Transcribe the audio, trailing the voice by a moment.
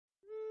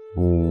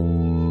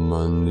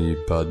Mani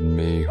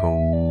Padme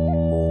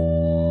Hum,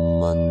 Om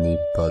Mani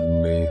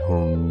Padme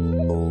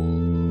Hum,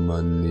 Om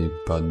Mani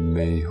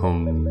Padme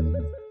Hum.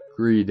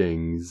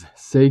 Greetings,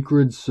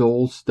 Sacred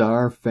Soul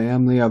Star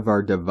family of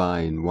our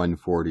Divine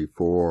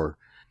 144.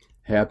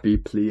 Happy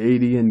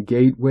Pleiadian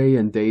Gateway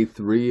and Day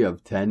 3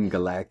 of 10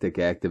 Galactic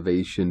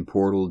Activation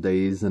Portal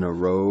days in a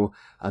row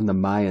on the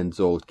Mayan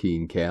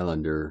Zolkeen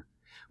calendar.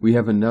 We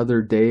have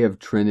another day of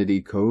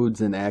Trinity codes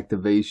and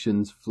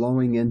activations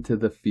flowing into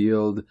the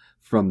field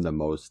from the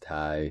Most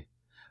High.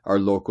 Our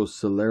local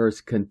Solaris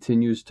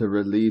continues to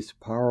release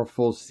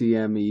powerful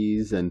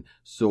CMEs and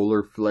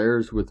solar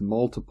flares with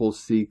multiple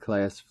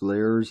C-class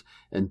flares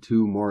and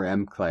 2 more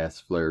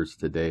M-class flares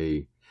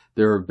today.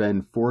 There have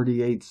been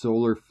 48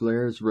 solar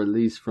flares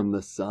released from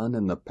the Sun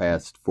in the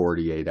past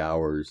 48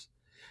 hours.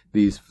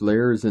 These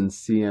flares and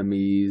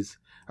CMEs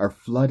are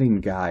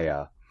flooding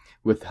Gaia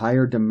with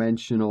higher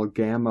dimensional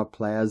gamma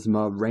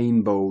plasma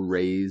rainbow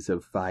rays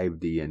of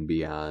 5D and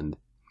beyond.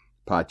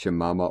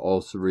 Pachamama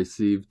also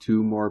received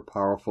 2 more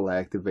powerful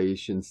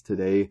activations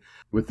today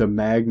with a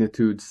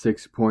magnitude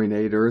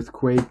 6.8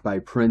 earthquake by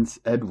Prince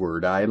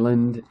Edward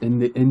Island in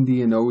the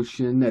Indian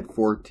Ocean at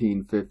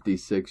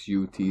 1456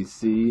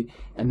 UTC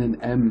and an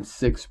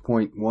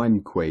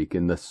M6.1 quake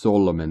in the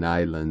Solomon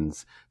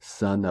Islands,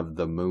 Son of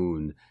the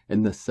Moon,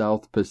 in the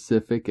South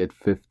Pacific at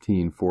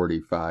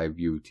 1545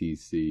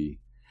 UTC.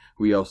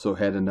 We also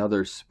had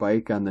another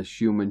spike on the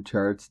Schumann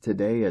charts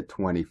today at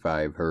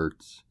 25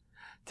 Hz.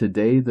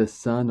 Today the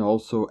Sun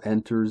also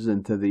enters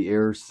into the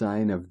air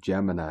sign of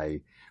Gemini,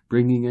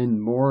 bringing in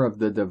more of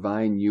the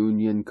divine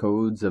union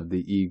codes of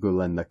the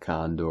Eagle and the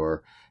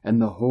Condor, and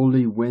the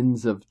holy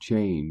winds of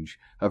change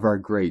of our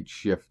great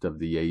shift of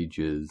the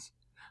ages.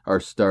 Our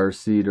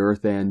Starseed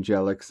Earth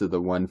Angelics of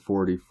the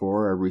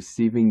 144 are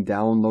receiving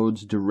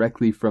downloads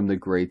directly from the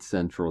Great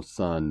Central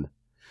Sun.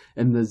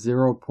 In the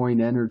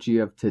 0-point energy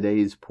of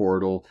today's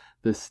portal,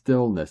 the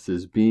stillness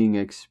is being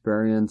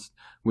experienced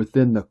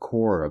within the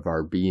core of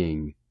our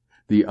being.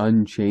 The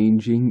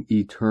unchanging,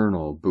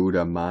 eternal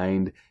Buddha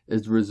mind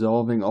is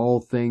resolving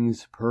all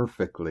things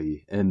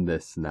perfectly in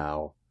this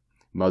now.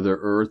 Mother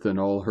Earth and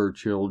all her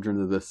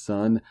children of the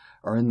Sun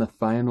are in the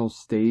final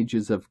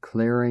stages of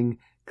clearing,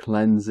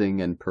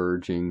 cleansing, and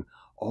purging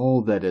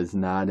all that is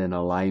not in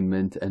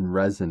alignment and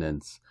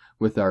resonance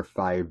with our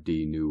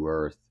 5D new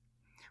Earth.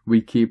 We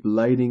keep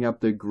lighting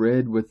up the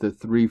grid with the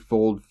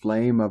threefold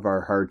flame of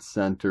our heart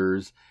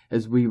centers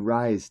as we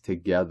rise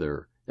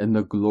together in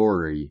the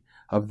glory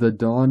of the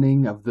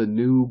dawning of the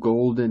new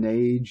golden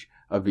age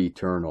of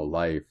eternal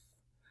life.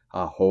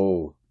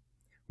 Aho!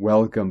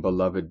 Welcome,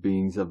 beloved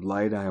beings of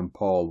light. I am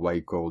Paul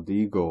White Gold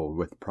Eagle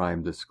with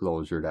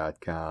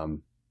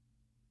PrimeDisclosure.com.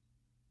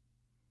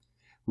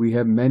 We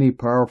have many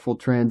powerful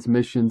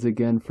transmissions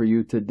again for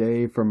you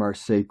today from our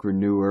sacred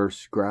New Earth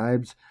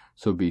scribes,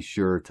 so be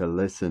sure to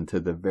listen to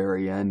the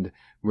very end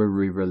where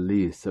we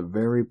release a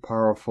very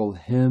powerful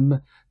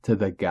hymn to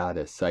the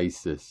goddess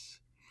Isis.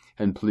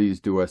 And please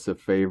do us a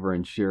favor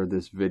and share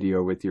this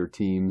video with your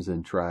teams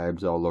and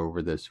tribes all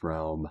over this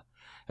realm.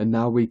 And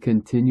now we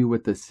continue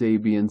with the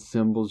Sabian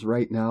symbols.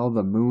 Right now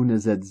the moon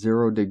is at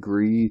 0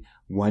 degree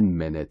 1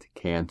 minute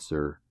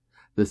Cancer.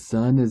 The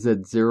sun is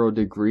at 0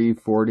 degree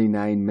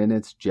 49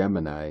 minutes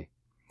Gemini.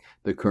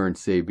 The current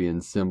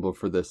Sabian symbol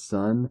for the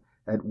sun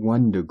at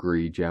 1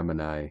 degree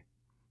Gemini.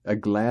 A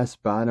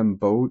glass-bottom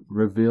boat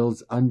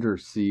reveals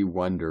undersea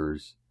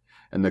wonders.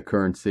 And the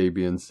current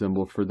Sabian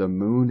symbol for the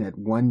moon at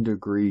 1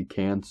 degree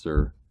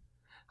Cancer.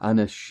 On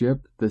a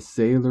ship, the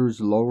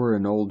sailors lower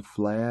an old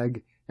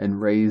flag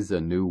and raise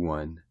a new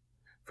one.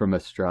 From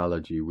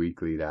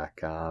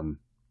AstrologyWeekly.com.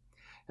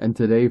 And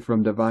today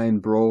from Divine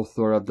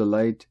Brothor of the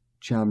Light,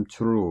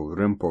 Chamtru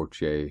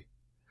Rinpoche.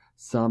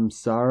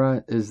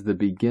 Samsara is the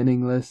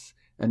beginningless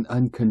and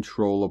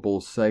uncontrollable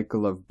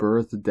cycle of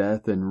birth,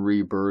 death, and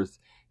rebirth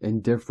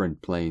in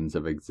different planes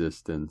of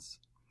existence.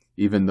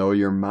 Even though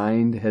your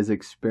mind has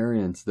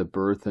experienced the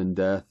birth and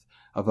death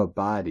of a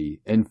body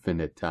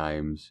infinite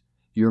times,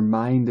 your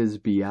mind is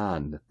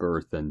beyond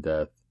birth and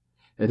death.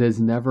 It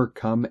has never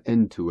come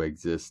into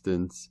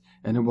existence,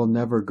 and it will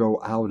never go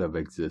out of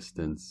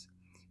existence.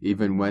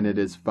 Even when it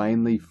is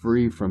finally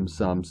free from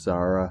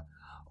samsara,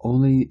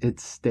 only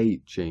its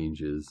state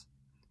changes.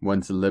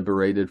 Once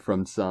liberated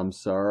from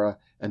samsara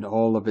and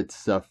all of its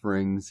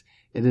sufferings,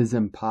 it is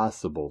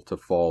impossible to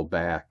fall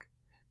back.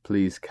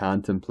 Please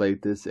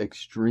contemplate this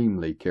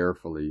extremely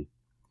carefully.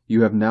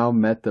 You have now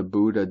met the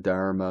Buddha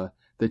Dharma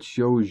that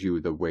shows you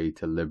the way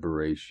to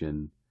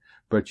liberation.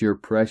 But your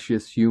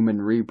precious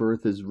human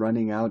rebirth is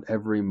running out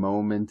every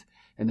moment,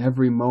 and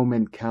every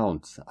moment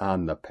counts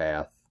on the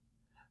path.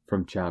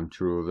 From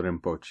Chamtru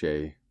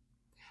Rinpoche.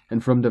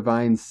 And from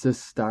Divine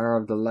Sister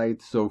of the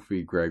Light,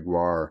 Sophie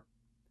Gregoire.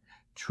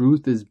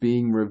 Truth is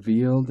being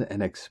revealed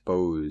and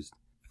exposed.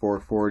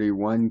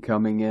 441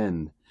 coming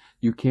in.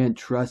 You can't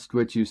trust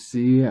what you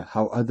see,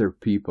 how other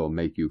people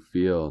make you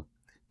feel.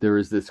 There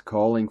is this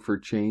calling for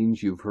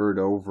change you've heard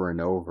over and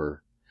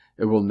over.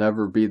 It will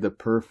never be the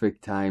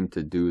perfect time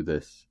to do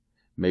this.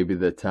 Maybe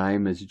the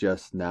time is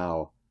just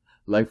now.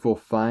 Life will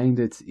find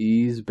its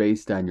ease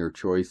based on your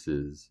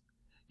choices,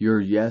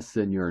 your yes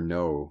and your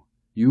no.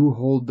 You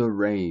hold the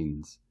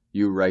reins,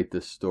 you write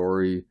the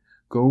story,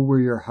 go where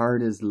your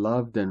heart is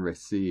loved and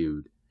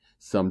received.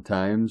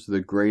 Sometimes the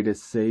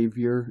greatest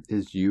savior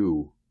is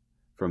you.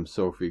 From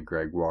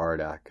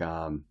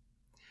SophieGregoire.com.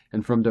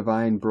 And from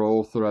Divine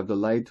Brother of the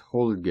Light,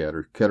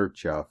 Holger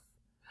Kirchhoff.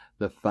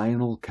 The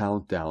final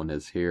countdown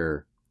is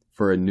here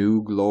for a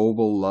new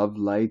global love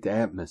light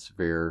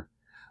atmosphere.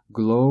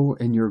 Glow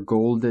in your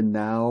golden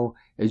now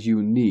as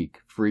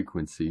unique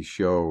frequencies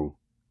show.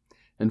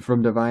 And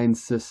from Divine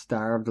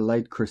Sister of the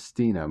Light,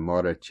 Christina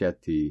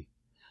Morachetti.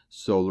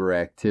 Solar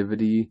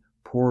activity,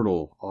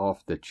 portal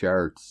off the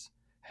charts.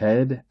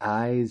 Head,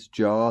 eyes,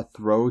 jaw,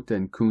 throat,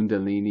 and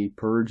kundalini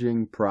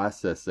purging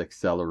process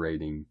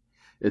accelerating.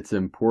 It's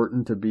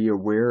important to be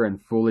aware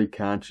and fully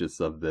conscious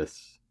of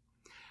this.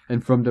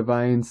 And from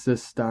Divine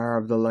Sister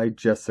of the Light,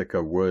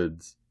 Jessica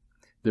Woods.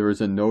 There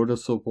is a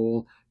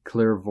noticeable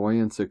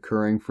clairvoyance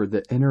occurring for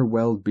the inner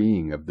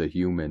well-being of the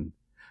human.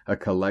 A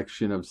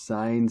collection of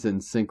signs and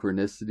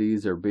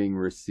synchronicities are being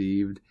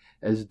received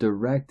as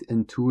direct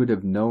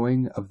intuitive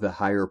knowing of the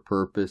higher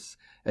purpose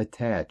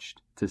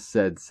attached to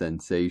said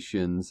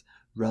sensations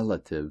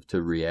relative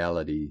to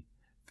reality,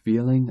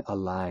 feeling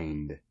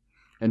aligned.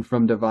 And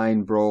from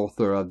Divine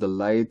Brother of the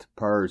Light,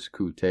 Pars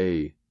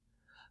Kute.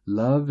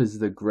 Love is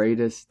the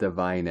greatest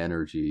divine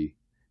energy.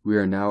 We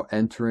are now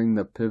entering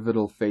the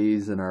pivotal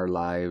phase in our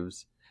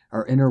lives.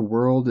 Our inner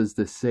world is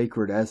the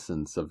sacred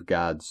essence of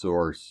God's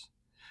source.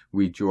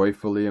 We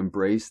joyfully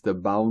embrace the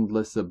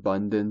boundless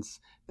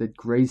abundance that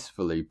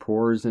gracefully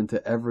pours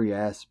into every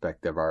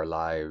aspect of our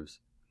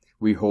lives.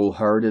 We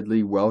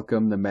wholeheartedly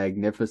welcome the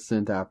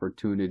magnificent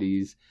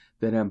opportunities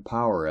that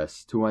empower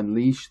us to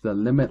unleash the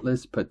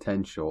limitless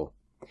potential.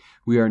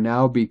 We are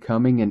now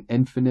becoming an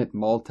infinite,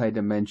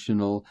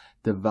 multidimensional,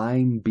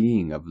 divine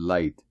being of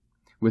light,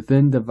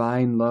 within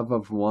divine love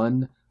of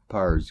one,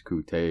 Pars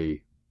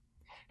Kute.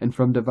 And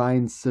from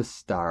Divine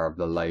Sister of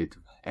the Light,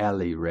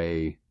 Ali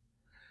Ray.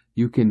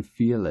 You can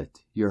feel it,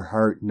 your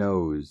heart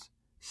knows.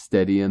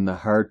 Steady in the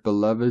heart,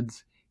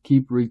 beloveds,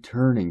 keep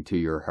returning to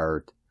your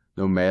heart,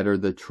 no matter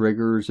the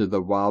triggers or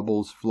the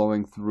wobbles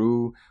flowing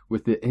through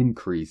with the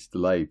increased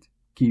light.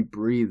 Keep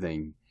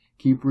breathing,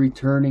 keep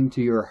returning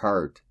to your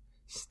heart,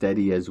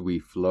 steady as we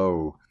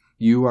flow.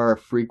 You are a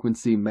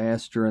frequency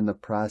master in the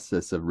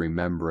process of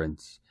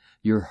remembrance.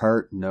 Your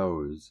heart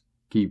knows.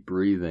 Keep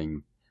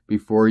breathing.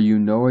 Before you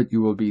know it,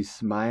 you will be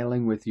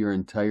smiling with your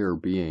entire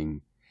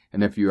being.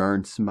 And if you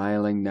aren't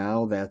smiling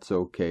now, that's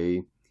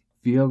okay.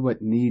 Feel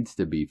what needs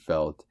to be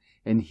felt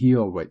and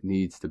heal what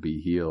needs to be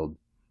healed.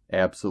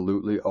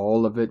 Absolutely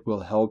all of it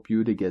will help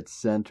you to get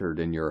centered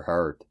in your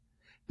heart.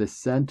 The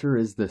center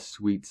is the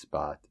sweet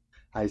spot.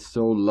 I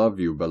so love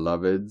you,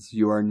 beloveds.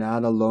 You are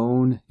not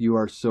alone. You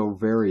are so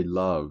very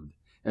loved,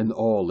 and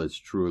all is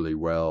truly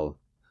well.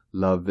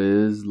 Love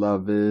is,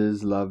 love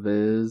is, love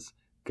is.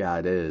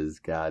 God is,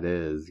 God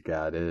is,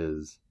 God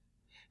is.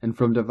 And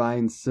from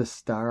Divine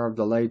Sister of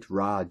the Light,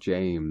 Ra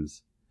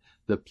James.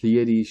 The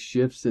Pleiades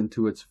shifts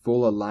into its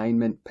full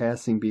alignment,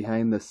 passing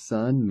behind the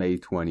sun May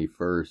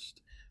 21st.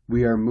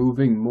 We are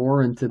moving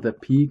more into the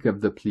peak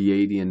of the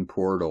Pleiadian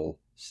portal,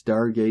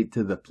 Stargate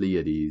to the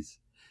Pleiades.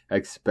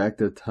 Expect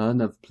a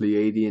ton of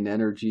Pleiadian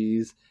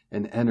energies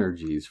and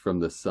energies from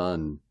the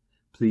sun.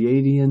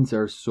 Pleiadians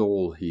are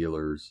soul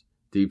healers,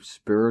 deep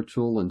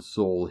spiritual and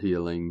soul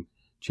healing,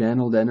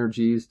 channeled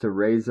energies to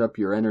raise up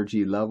your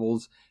energy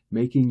levels,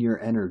 making your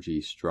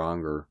energy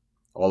stronger.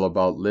 All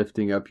about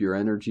lifting up your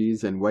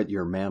energies and what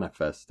you're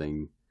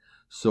manifesting.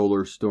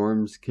 Solar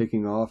storms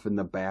kicking off in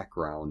the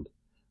background.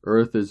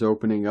 Earth is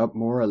opening up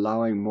more,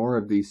 allowing more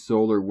of these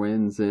solar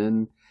winds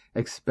in.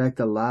 Expect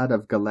a lot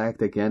of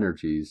galactic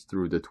energies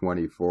through the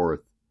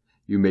 24th.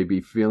 You may be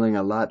feeling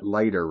a lot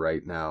lighter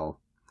right now.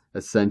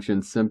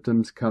 Ascension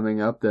symptoms coming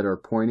up that are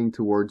pointing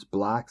towards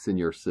blocks in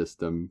your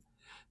system.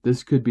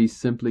 This could be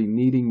simply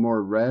needing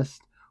more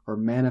rest or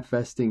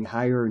manifesting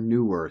higher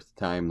New Earth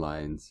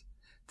timelines.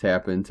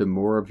 Tap into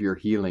more of your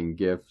healing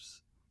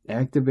gifts,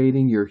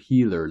 activating your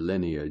healer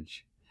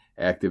lineage,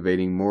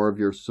 activating more of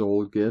your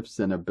soul gifts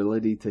and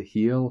ability to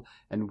heal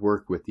and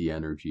work with the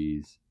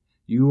energies.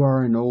 You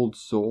are an old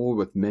soul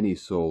with many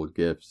soul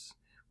gifts,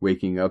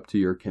 waking up to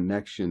your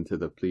connection to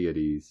the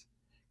Pleiades.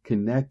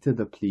 Connect to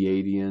the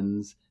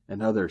Pleiadians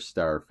and other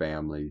star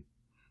family.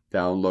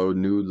 Download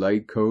new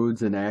light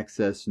codes and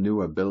access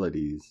new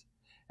abilities.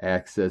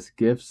 Access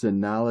gifts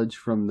and knowledge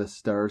from the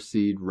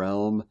Starseed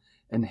realm.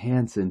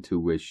 Enhance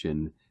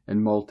intuition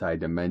and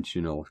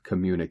multidimensional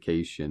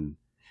communication.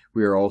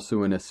 We are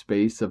also in a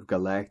space of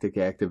galactic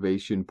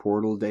activation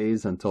portal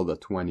days until the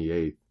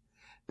 28th.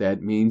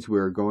 That means we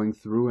are going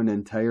through an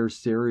entire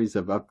series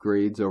of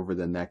upgrades over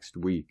the next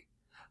week.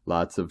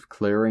 Lots of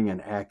clearing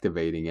and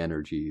activating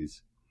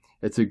energies.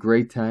 It's a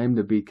great time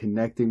to be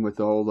connecting with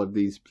all of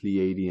these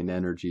Pleiadian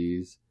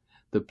energies.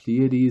 The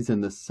Pleiades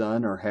and the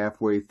sun are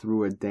halfway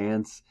through a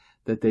dance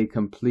that they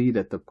complete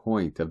at the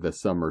point of the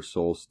summer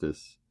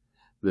solstice.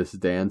 This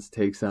dance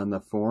takes on the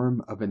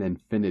form of an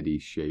infinity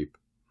shape.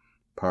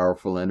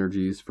 powerful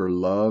energies for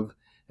love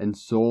and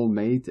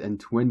soulmate and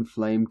twin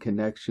flame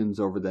connections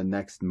over the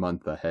next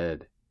month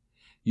ahead.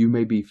 You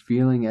may be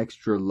feeling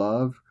extra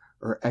love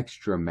or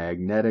extra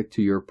magnetic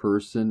to your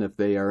person if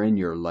they are in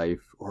your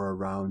life or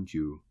around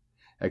you.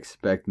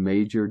 Expect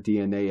major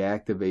DNA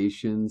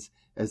activations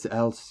as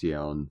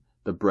Alcyon,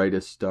 the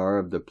brightest star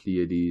of the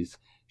Pleiades,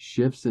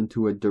 shifts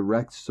into a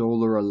direct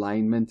solar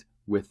alignment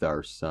with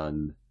our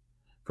Sun.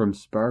 From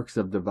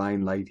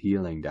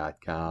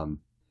sparksofdivinelightshealing.com.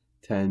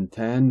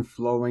 1010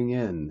 flowing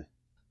in.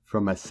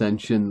 From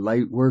Ascension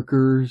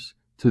Lightworkers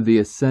to the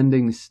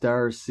Ascending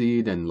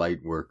Starseed and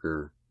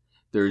Lightworker.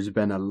 There's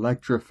been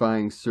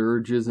electrifying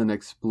surges and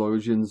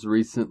explosions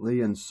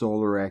recently in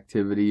solar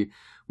activity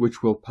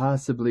which will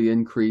possibly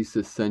increase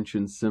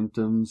Ascension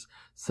symptoms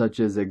such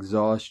as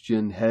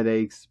exhaustion,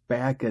 headaches,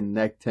 back and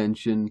neck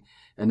tension,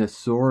 and a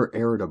sore,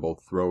 irritable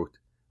throat.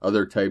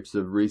 Other types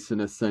of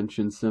recent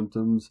Ascension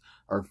symptoms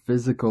are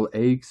physical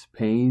aches,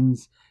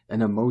 pains,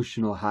 and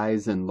emotional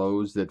highs and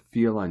lows that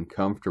feel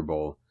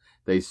uncomfortable.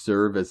 They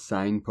serve as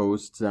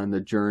signposts on the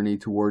journey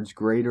towards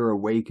greater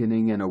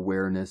awakening and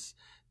awareness,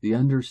 the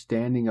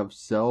understanding of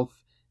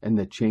self, and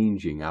the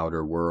changing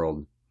outer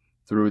world.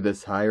 Through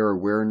this higher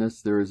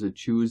awareness, there is a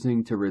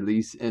choosing to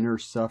release inner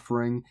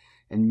suffering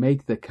and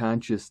make the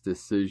conscious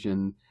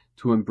decision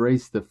to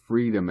embrace the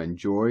freedom and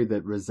joy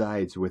that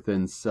resides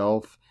within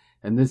self,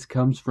 and this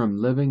comes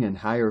from living in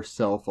higher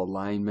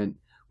self-alignment,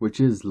 which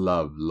is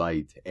love,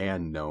 light,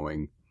 and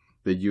knowing.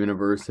 The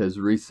universe has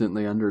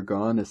recently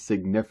undergone a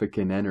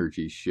significant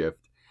energy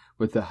shift,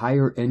 with a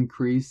higher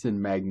increase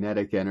in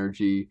magnetic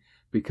energy.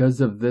 Because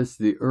of this,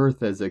 the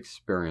Earth has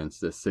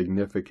experienced a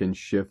significant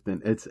shift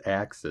in its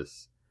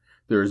axis.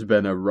 There has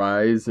been a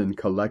rise in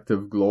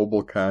collective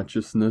global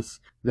consciousness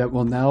that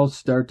will now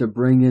start to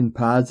bring in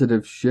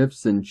positive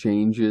shifts and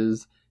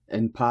changes,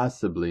 and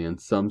possibly in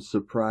some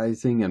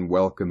surprising and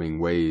welcoming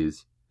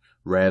ways.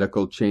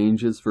 Radical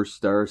changes for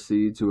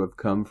starseeds who have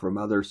come from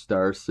other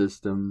star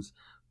systems,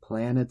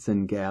 planets,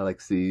 and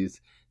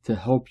galaxies to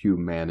help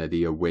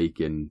humanity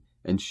awaken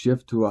and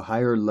shift to a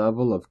higher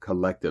level of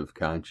collective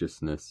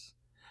consciousness.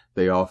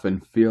 They often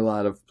feel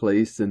out of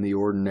place in the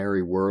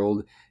ordinary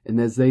world,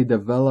 and as they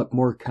develop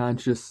more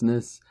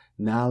consciousness,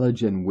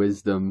 knowledge, and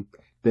wisdom,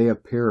 they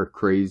appear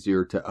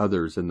crazier to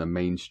others in the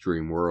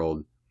mainstream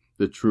world.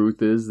 The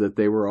truth is that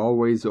they were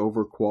always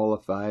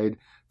overqualified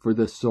for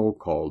the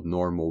so-called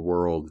normal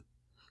world.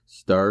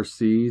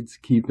 Starseeds,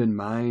 keep in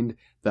mind,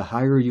 the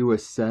higher you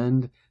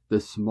ascend, the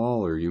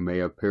smaller you may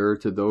appear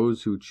to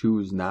those who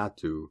choose not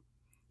to.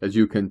 As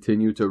you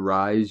continue to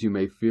rise, you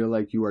may feel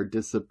like you are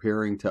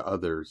disappearing to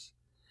others.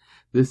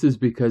 This is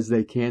because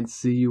they can't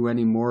see you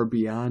anymore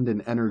beyond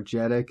an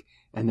energetic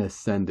and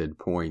ascended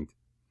point.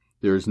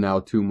 There is now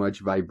too much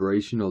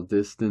vibrational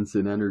distance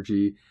and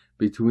energy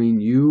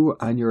between you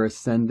on your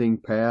ascending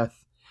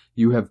path.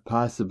 You have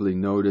possibly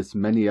noticed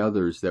many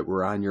others that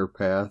were on your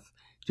path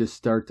just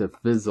start to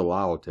fizzle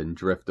out and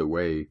drift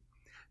away.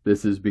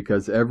 This is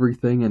because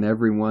everything and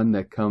everyone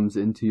that comes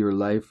into your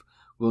life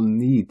will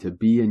need to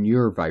be in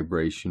your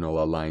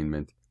vibrational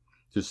alignment.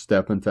 To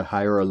step into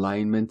higher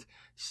alignment,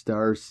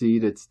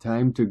 Starseed, it's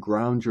time to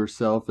ground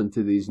yourself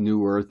into these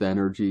new earth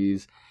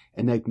energies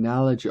and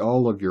acknowledge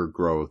all of your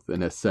growth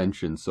and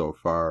ascension so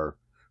far,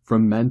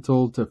 from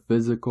mental to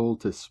physical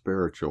to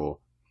spiritual.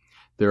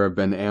 There have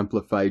been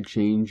amplified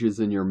changes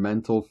in your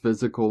mental,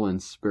 physical,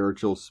 and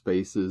spiritual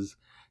spaces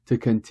to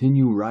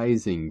continue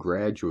rising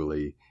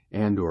gradually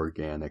and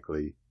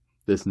organically.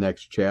 This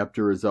next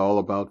chapter is all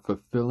about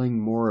fulfilling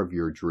more of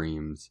your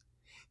dreams.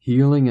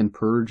 Healing and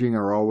purging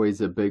are always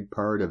a big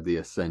part of the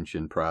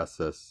ascension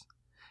process.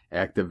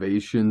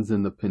 Activations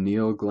in the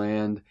pineal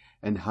gland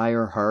and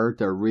higher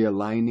heart are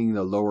realigning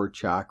the lower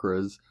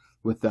chakras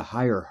with the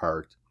higher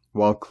heart,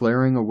 while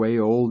clearing away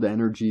old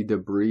energy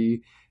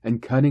debris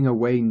and cutting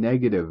away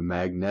negative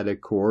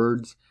magnetic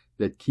cords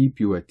that keep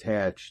you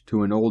attached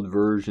to an old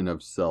version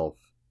of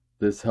self.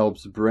 This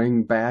helps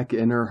bring back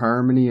inner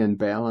harmony and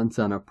balance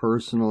on a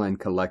personal and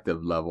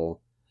collective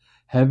level.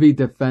 Heavy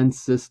defense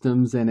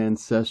systems and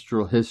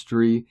ancestral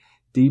history,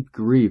 deep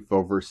grief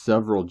over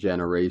several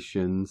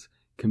generations,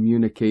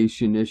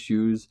 communication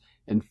issues,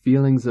 and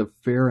feelings of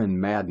fear and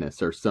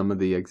madness are some of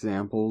the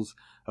examples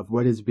of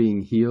what is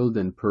being healed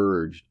and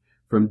purged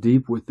from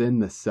deep within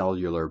the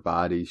cellular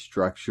body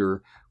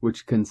structure,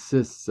 which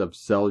consists of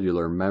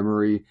cellular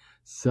memory,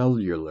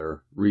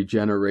 cellular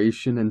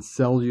regeneration, and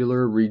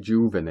cellular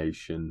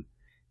rejuvenation.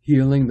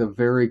 Healing the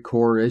very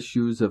core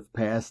issues of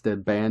past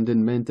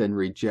abandonment and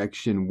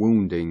rejection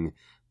wounding,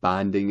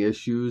 bonding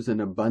issues,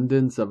 and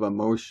abundance of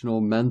emotional,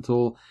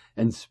 mental,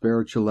 and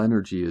spiritual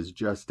energy is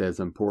just as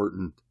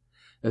important.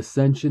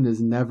 Ascension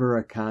is never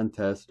a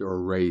contest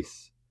or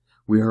race.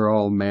 We are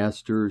all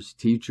masters,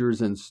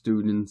 teachers, and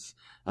students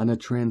on a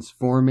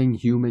transforming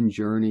human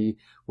journey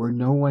where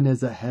no one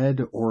is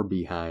ahead or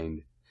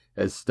behind.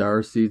 As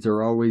starseeds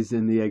are always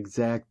in the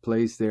exact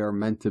place they are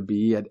meant to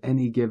be at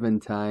any given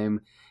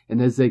time,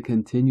 and as they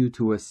continue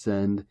to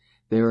ascend,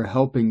 they are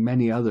helping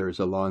many others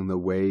along the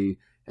way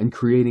and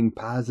creating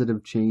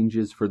positive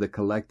changes for the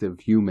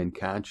collective human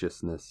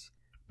consciousness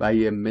by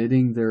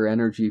emitting their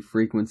energy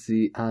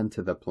frequency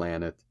onto the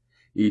planet.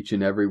 Each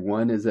and every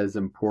one is as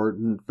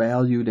important,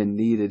 valued, and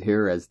needed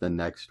here as the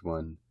next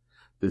one.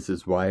 This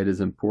is why it is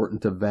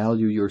important to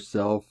value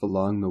yourself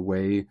along the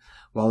way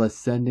while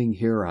ascending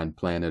here on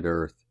planet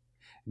Earth.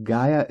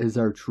 Gaia is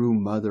our true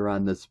mother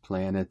on this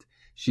planet.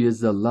 She is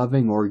the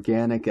loving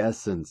organic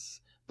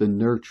essence, the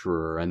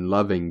nurturer and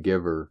loving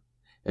giver.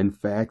 In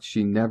fact,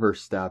 she never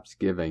stops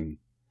giving.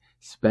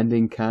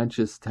 Spending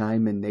conscious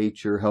time in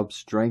nature helps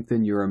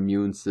strengthen your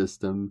immune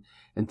system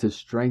and to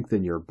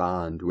strengthen your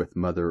bond with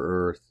Mother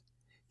Earth.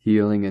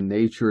 Healing in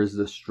nature is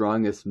the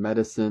strongest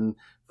medicine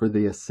for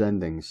the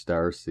ascending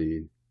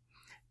starseed.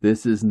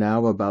 This is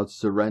now about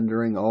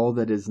surrendering all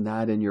that is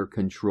not in your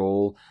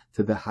control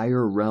to the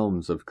higher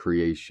realms of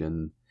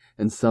creation.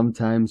 And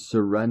sometimes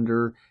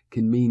surrender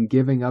can mean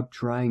giving up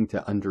trying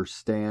to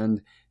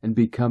understand and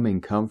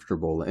becoming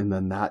comfortable in the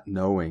not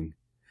knowing.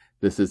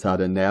 This is how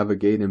to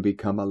navigate and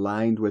become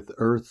aligned with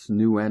Earth's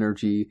new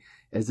energy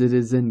as it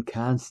is in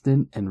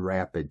constant and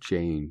rapid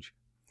change.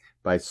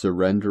 By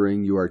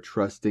surrendering, you are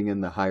trusting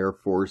in the higher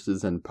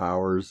forces and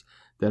powers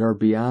that are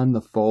beyond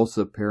the false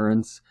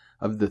appearance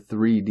of the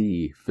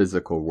 3D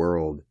physical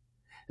world.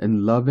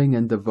 In loving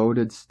and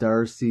devoted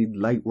Starseed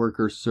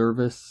Lightworker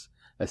service,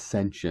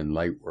 Ascension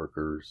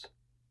Lightworkers.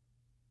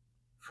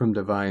 From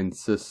Divine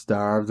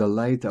Sister of the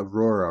Light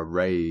Aurora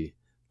Ray,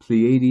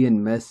 Pleiadian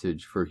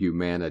message for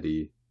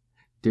humanity.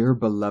 Dear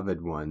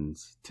beloved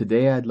ones,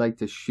 today I'd like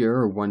to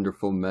share a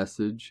wonderful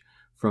message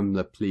from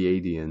the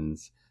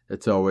Pleiadians.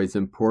 It's always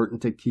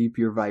important to keep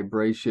your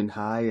vibration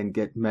high and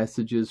get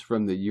messages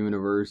from the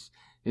universe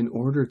in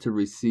order to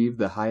receive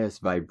the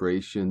highest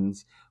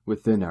vibrations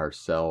within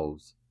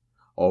ourselves.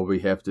 All we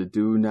have to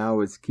do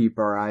now is keep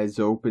our eyes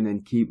open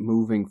and keep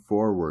moving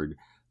forward,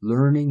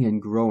 learning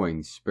and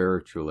growing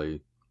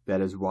spiritually. That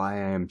is why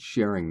I am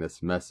sharing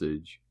this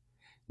message.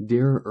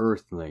 Dear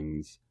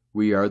Earthlings,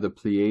 we are the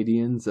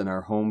Pleiadians and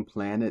our home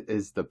planet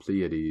is the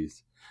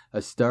Pleiades,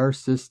 a star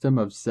system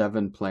of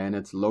 7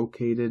 planets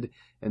located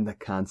in the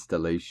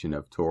constellation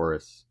of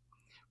Taurus.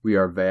 We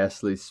are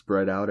vastly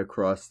spread out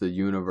across the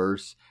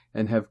universe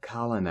and have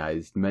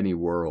colonized many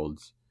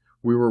worlds.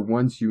 We were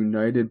once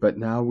united, but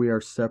now we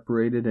are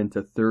separated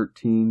into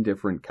 13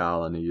 different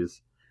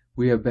colonies.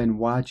 We have been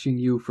watching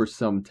you for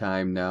some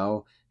time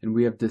now, and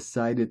we have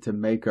decided to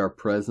make our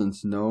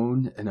presence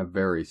known in a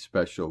very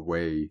special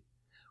way.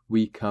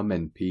 We come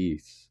in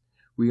peace.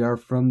 We are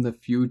from the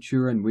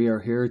future, and we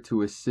are here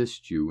to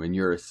assist you in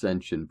your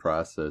ascension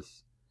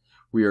process.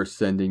 We are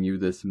sending you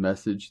this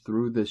message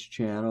through this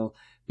channel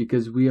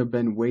because we have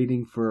been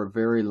waiting for a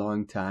very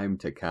long time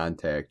to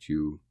contact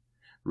you.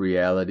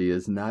 Reality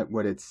is not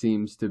what it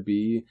seems to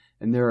be,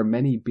 and there are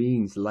many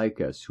beings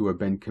like us who have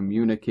been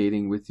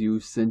communicating with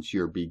you since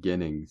your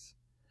beginnings.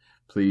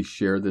 Please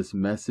share this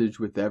message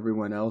with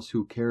everyone else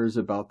who cares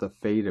about the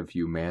fate of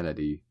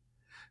humanity.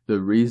 The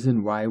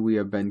reason why we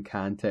have been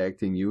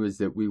contacting you is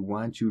that we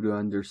want you to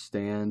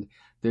understand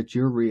that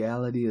your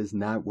reality is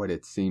not what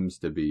it seems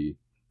to be,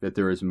 that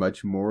there is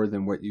much more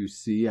than what you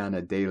see on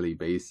a daily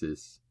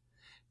basis.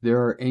 There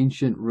are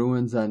ancient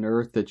ruins on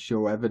Earth that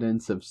show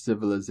evidence of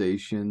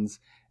civilizations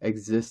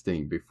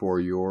existing before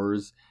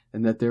yours,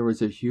 and that there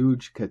was a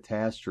huge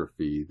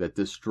catastrophe that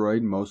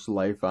destroyed most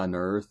life on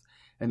Earth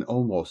and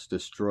almost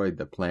destroyed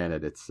the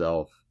planet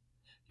itself.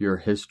 Your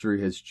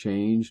history has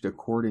changed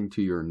according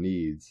to your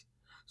needs.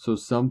 So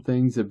some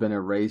things have been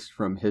erased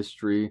from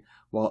history,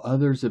 while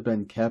others have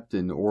been kept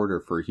in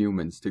order for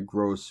humans to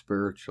grow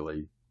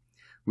spiritually.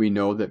 We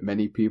know that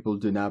many people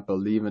do not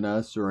believe in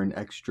us or in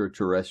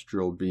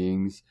extraterrestrial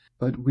beings,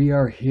 but we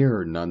are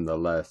here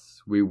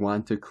nonetheless. We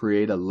want to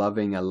create a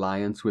loving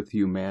alliance with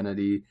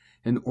humanity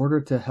in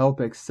order to help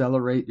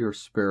accelerate your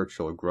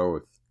spiritual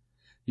growth.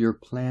 Your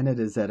planet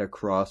is at a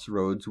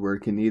crossroads where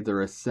it can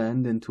either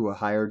ascend into a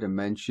higher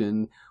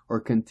dimension or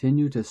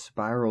continue to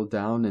spiral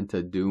down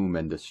into doom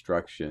and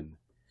destruction.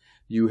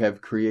 You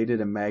have created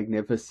a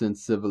magnificent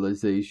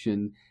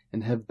civilization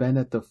and have been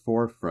at the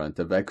forefront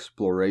of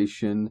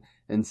exploration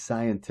and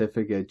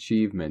scientific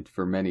achievement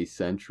for many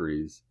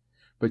centuries.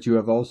 But you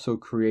have also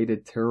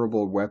created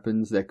terrible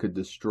weapons that could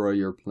destroy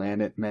your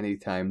planet many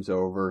times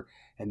over,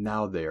 and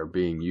now they are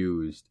being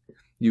used.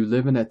 You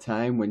live in a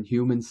time when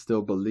humans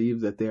still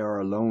believe that they are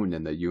alone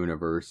in the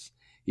universe,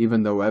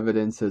 even though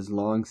evidence has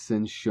long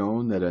since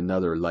shown that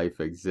another life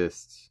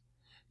exists.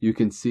 You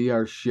can see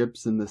our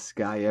ships in the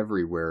sky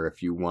everywhere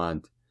if you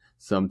want.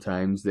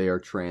 Sometimes they are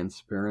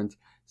transparent,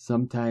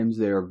 sometimes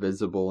they are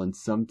visible, and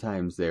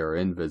sometimes they are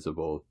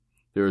invisible.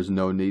 There is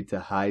no need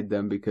to hide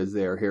them because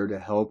they are here to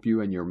help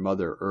you and your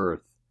Mother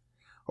Earth.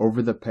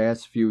 Over the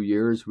past few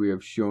years, we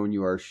have shown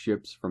you our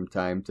ships from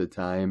time to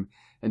time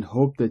and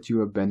hope that you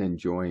have been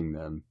enjoying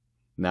them.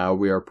 Now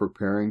we are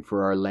preparing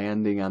for our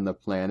landing on the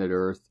planet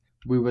Earth.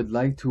 We would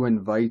like to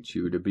invite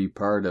you to be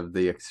part of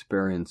the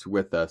experience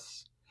with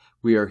us.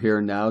 We are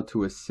here now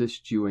to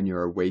assist you in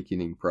your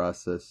awakening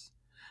process.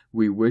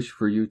 We wish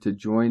for you to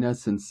join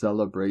us in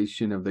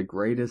celebration of the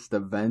greatest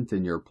event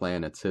in your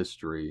planet's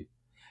history.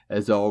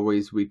 As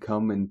always, we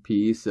come in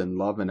peace and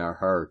love in our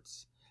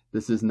hearts.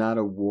 This is not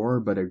a war,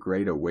 but a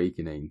great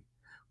awakening.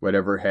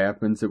 Whatever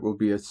happens, it will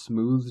be a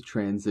smooth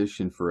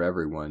transition for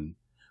everyone.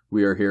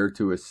 We are here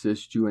to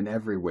assist you in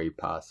every way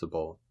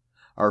possible.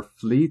 Our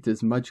fleet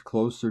is much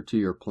closer to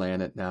your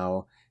planet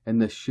now,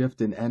 and the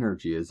shift in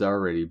energy is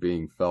already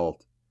being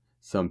felt.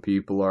 Some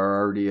people are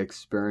already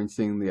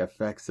experiencing the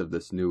effects of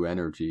this new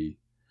energy.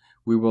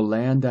 We will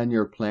land on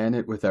your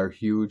planet with our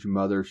huge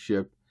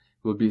mothership.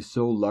 It will be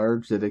so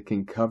large that it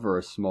can cover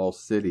a small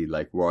city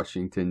like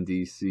Washington,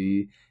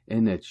 D.C.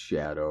 in its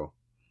shadow.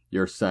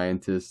 Your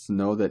scientists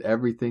know that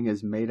everything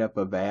is made up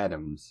of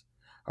atoms.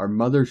 Our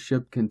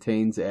mothership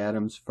contains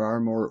atoms far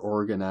more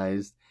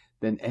organized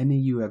than any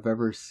you have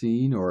ever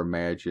seen or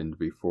imagined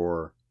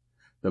before.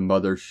 The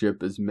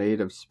mothership is made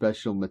of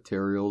special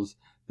materials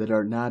that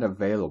are not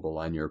available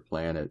on your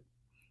planet.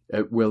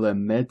 It will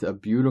emit a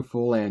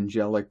beautiful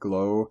angelic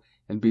glow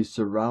and be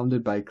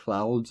surrounded by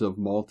clouds of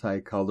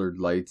multicolored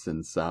lights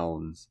and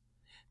sounds.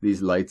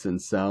 These lights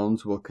and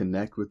sounds will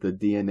connect with the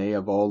DNA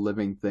of all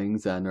living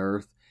things on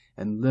Earth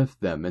and lift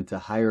them into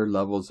higher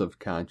levels of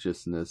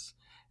consciousness,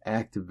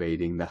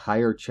 activating the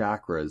higher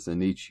chakras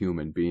in each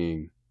human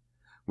being.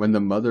 When the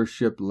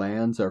mothership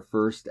lands, our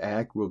first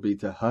act will be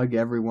to hug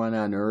everyone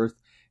on Earth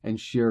and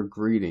share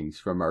greetings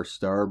from our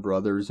star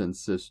brothers and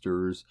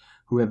sisters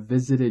who have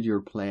visited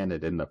your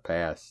planet in the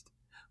past.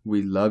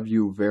 We love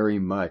you very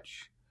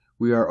much.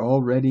 We are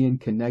already in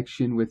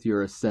connection with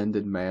your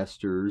ascended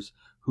masters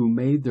who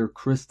made their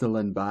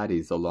crystalline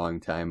bodies a long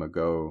time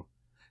ago.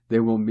 They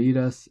will meet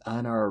us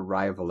on our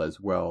arrival as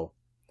well.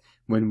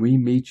 When we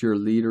meet your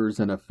leaders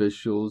and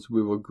officials,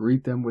 we will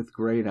greet them with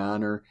great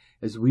honor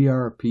as we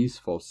are a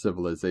peaceful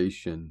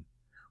civilization.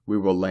 We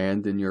will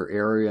land in your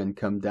area and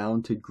come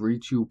down to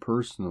greet you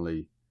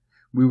personally.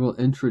 We will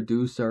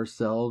introduce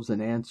ourselves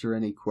and answer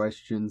any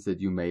questions that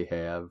you may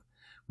have.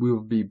 We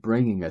will be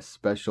bringing a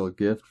special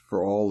gift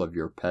for all of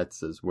your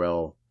pets as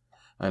well.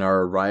 On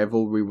our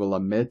arrival, we will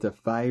emit a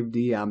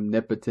 5D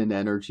omnipotent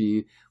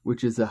energy,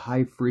 which is a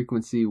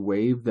high-frequency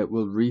wave that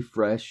will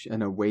refresh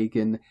and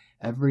awaken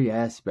every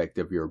aspect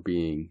of your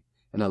being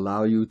and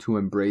allow you to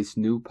embrace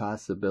new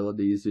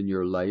possibilities in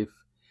your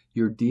life.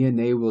 Your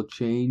DNA will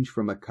change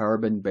from a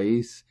carbon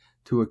base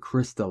to a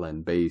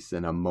crystalline base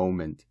in a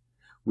moment.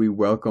 We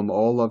welcome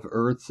all of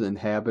Earth's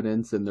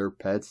inhabitants and their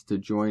pets to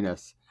join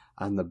us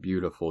on the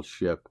beautiful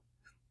ship.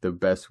 The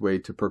best way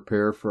to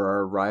prepare for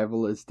our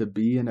arrival is to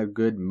be in a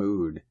good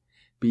mood.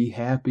 Be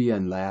happy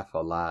and laugh a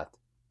lot.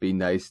 Be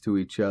nice to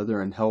each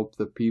other and help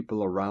the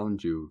people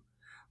around you.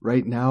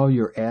 Right now,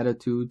 your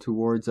attitude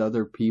towards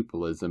other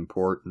people is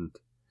important.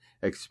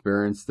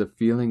 Experience the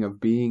feeling of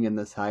being in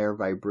this higher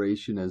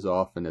vibration as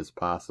often as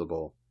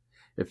possible.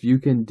 If you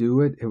can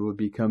do it, it will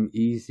become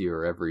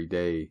easier every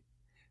day.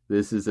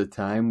 This is a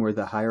time where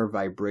the higher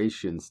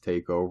vibrations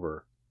take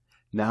over.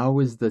 Now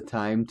is the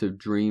time to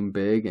dream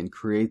big and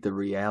create the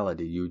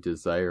reality you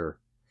desire.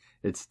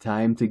 It's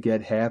time to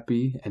get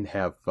happy and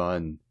have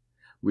fun.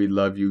 We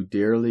love you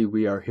dearly.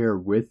 We are here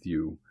with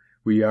you.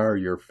 We are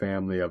your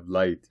family of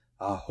light.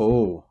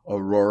 Aho,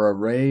 Aurora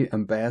Ray,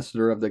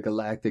 Ambassador of the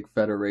Galactic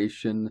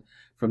Federation,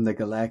 from the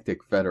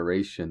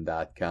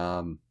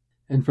galacticfederation.com.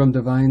 And from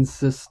Divine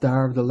Sis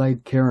Star of the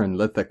Light, Karen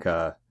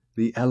Lithica,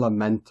 the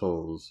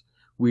Elementals.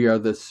 We are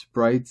the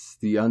sprites,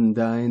 the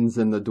undines,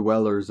 and the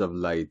dwellers of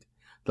light,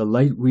 the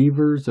light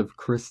weavers of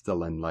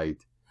crystalline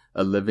light,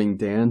 a living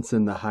dance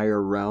in the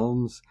higher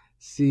realms.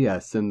 See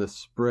us in the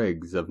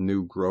sprigs of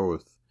new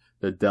growth,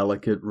 the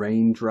delicate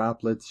rain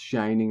droplets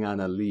shining on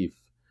a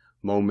leaf,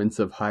 moments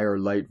of higher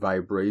light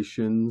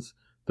vibrations,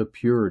 the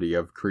purity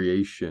of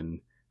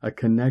creation, a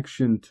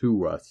connection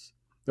to us,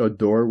 a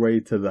doorway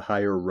to the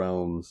higher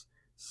realms,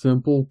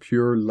 simple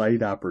pure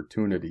light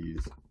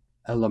opportunities.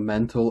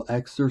 Elemental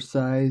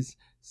exercise,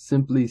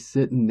 simply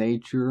sit in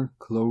nature,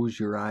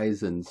 close your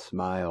eyes and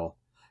smile.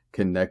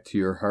 Connect to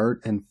your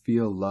heart and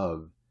feel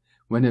love.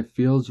 When it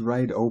feels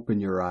right, open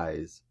your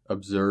eyes.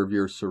 Observe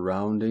your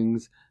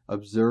surroundings,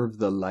 observe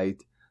the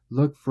light,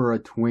 look for a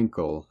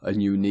twinkle, a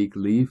unique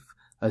leaf,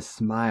 a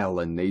smile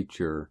in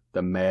nature,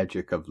 the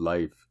magic of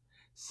life.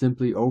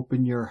 Simply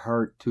open your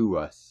heart to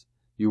us.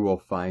 You will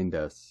find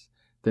us.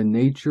 The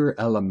nature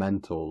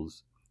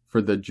elementals,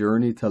 for the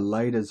journey to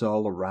light is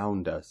all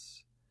around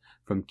us.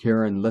 From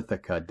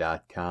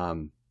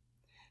KarenLithica.com.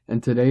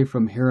 And today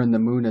from Here in the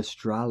Moon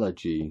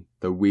Astrology,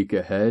 the week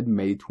ahead,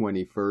 May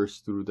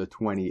 21st through the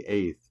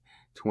 28th,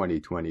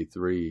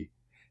 2023,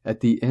 at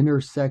the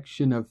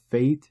intersection of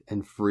fate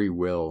and free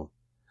will.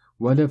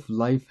 What if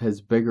life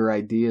has bigger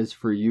ideas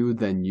for you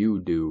than you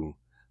do?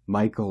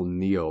 Michael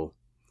Neal.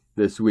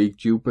 This week,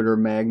 Jupiter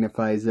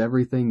magnifies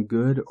everything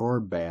good or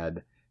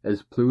bad,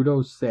 as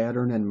Pluto,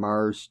 Saturn, and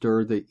Mars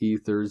stir the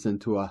ethers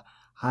into a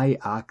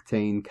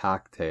high-octane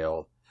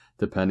cocktail.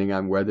 Depending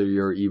on whether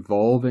you're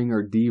evolving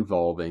or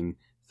devolving,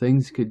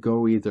 things could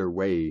go either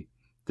way,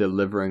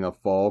 delivering a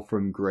fall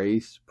from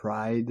grace,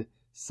 pride,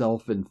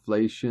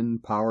 self-inflation,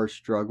 power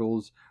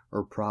struggles,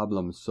 or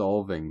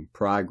problem-solving,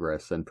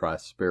 progress, and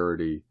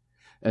prosperity.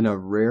 In a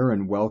rare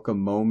and welcome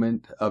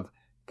moment of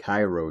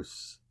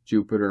Hieros,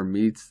 Jupiter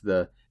meets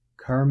the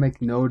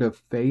karmic node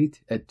of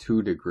fate at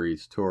 2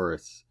 degrees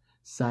Taurus,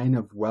 sign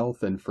of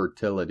wealth and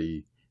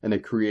fertility, and a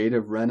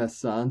creative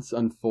renaissance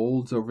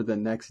unfolds over the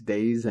next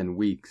days and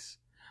weeks.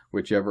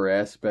 Whichever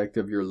aspect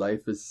of your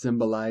life is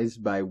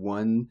symbolized by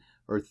 1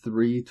 or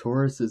 3,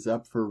 Taurus is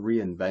up for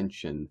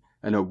reinvention,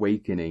 an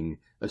awakening,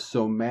 a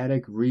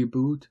somatic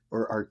reboot,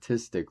 or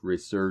artistic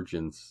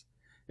resurgence.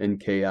 In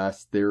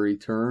chaos theory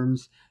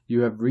terms,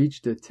 you have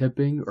reached a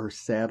tipping or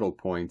saddle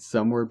point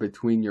somewhere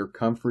between your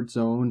comfort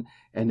zone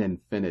and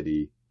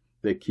infinity.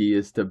 The key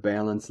is to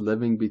balance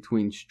living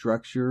between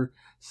structure,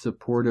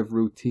 supportive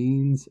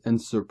routines,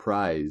 and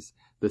surprise,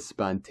 the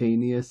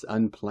spontaneous,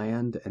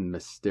 unplanned, and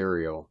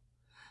mysterious.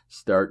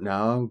 Start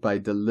now by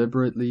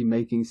deliberately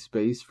making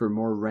space for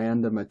more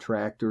random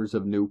attractors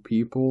of new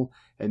people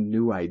and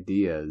new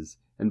ideas,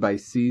 and by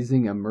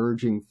seizing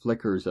emerging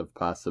flickers of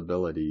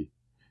possibility.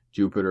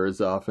 Jupiter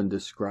is often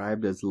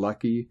described as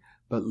lucky,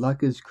 but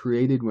luck is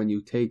created when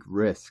you take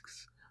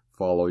risks,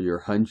 follow your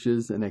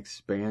hunches, and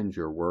expand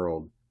your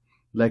world.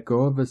 Let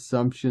go of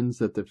assumptions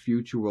that the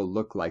future will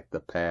look like the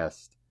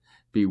past.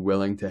 Be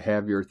willing to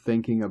have your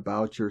thinking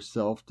about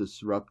yourself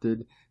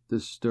disrupted,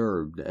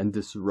 disturbed, and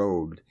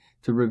disrobed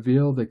to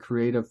reveal the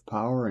creative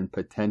power and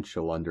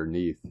potential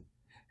underneath.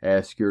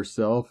 Ask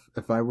yourself,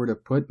 if I were to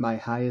put my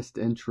highest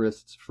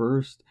interests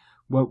first,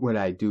 what would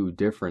I do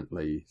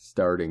differently,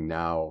 starting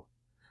now?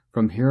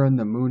 From here on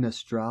the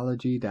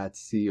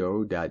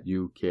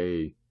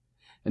moonastrology.co.uk,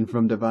 and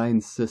from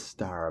Divine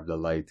Sistar of the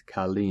Light,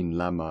 Colleen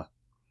Lemma.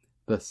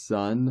 The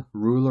Sun,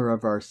 ruler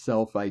of our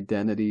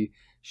self-identity,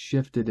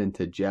 shifted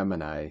into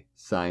Gemini,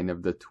 sign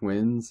of the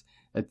twins,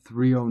 at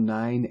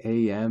 3:09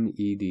 a.m.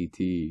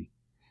 EDT.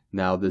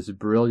 Now this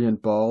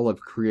brilliant ball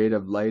of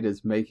creative light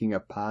is making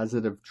a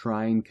positive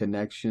trine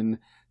connection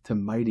to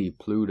mighty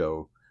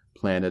Pluto,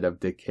 planet of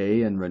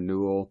decay and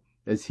renewal,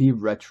 as he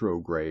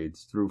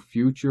retrogrades through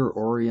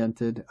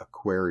future-oriented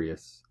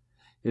Aquarius.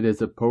 It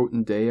is a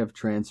potent day of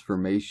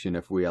transformation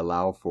if we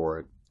allow for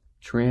it.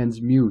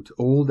 Transmute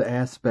old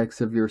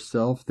aspects of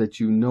yourself that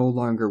you no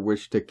longer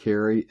wish to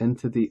carry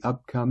into the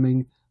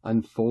upcoming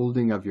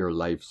unfolding of your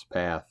life's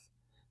path.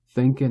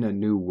 Think in a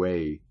new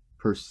way,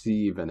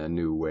 perceive in a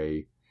new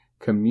way,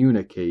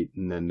 communicate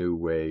in a new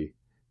way.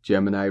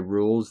 Gemini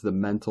rules the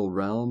mental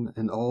realm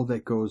and all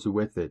that goes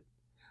with it.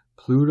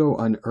 Pluto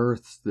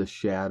unearths the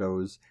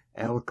shadows,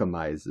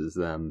 alchemizes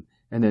them,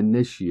 and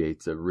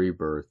initiates a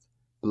rebirth.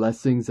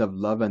 Blessings of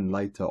love and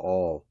light to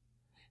all.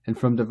 And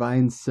from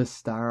Divine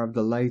Sistar of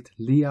the Light,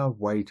 Leah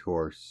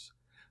Whitehorse.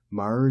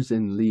 Mars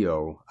in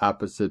Leo,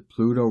 opposite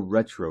Pluto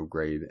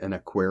retrograde in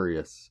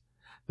Aquarius.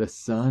 The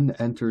Sun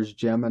enters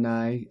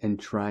Gemini and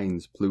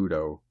trines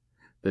Pluto.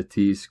 The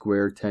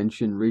T-square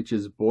tension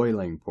reaches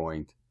boiling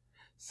point.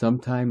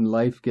 Sometime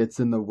life gets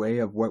in the way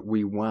of what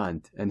we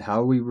want, and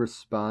how we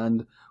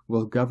respond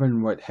will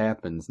govern what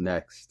happens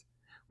next.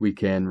 We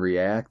can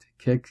react,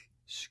 kick,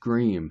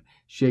 scream,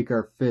 shake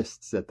our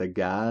fists at the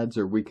gods,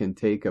 or we can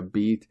take a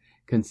beat,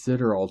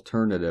 consider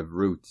alternative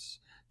routes,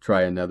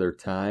 try another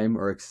time,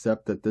 or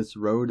accept that this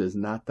road is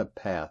not the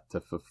path to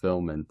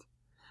fulfillment.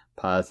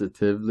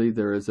 Positively,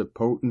 there is a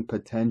potent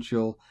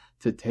potential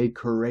to take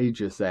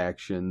courageous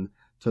action,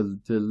 to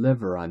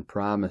deliver on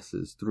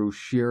promises through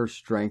sheer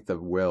strength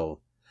of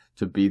will,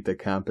 to beat the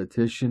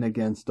competition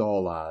against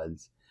all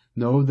odds.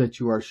 Know that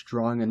you are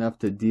strong enough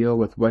to deal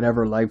with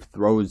whatever life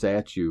throws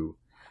at you.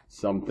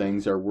 Some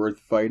things are worth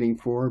fighting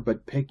for,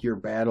 but pick your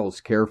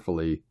battles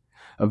carefully.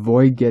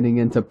 Avoid getting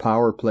into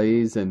power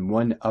plays and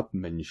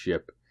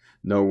one-upmanship.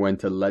 Know when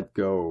to let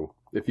go.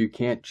 If you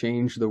can't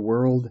change the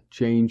world,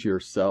 change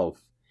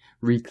yourself.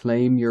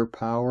 Reclaim your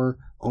power,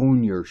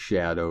 own your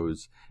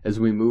shadows. As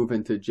we move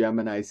into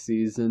Gemini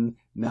season,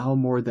 now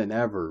more than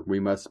ever, we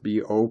must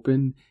be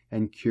open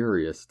and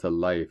curious to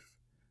life.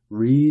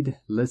 Read,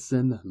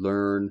 listen,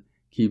 learn,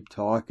 keep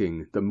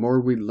talking. The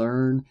more we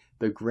learn,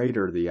 the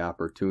greater the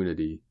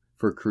opportunity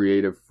for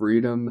creative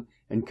freedom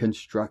and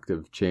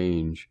constructive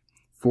change.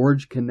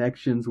 Forge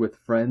connections with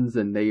friends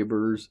and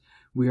neighbors.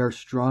 We are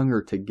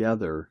stronger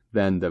together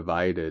than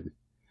divided.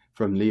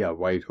 From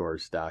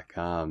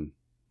LeahWhitehorse.com.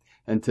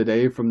 And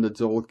today from the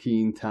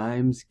Tzolk'in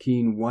Times,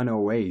 Keen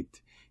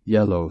 108,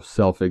 yellow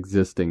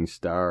self-existing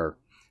star.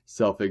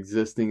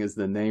 Self-existing is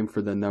the name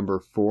for the number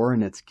 4,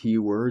 and its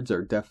keywords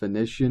are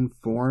definition,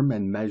 form,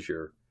 and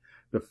measure.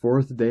 The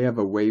 4th day of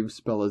a wave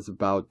spell is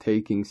about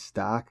taking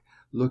stock,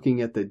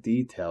 looking at the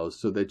details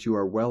so that you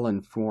are well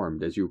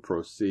informed as you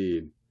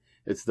proceed.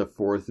 It's the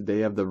 4th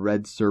day of the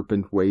Red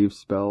Serpent wave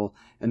spell,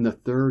 and the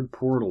 3rd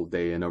portal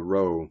day in a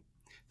row.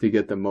 To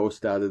get the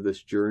most out of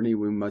this journey,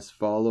 we must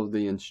follow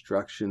the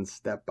instructions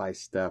step by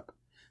step,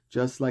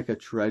 just like a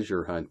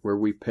treasure hunt where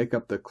we pick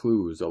up the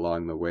clues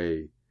along the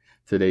way.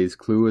 Today's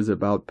clue is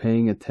about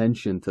paying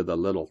attention to the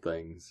little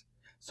things.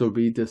 So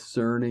be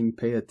discerning,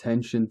 pay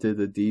attention to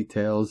the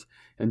details,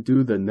 and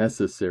do the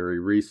necessary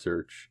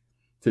research.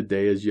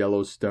 Today is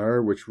Yellow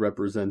Star, which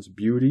represents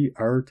beauty,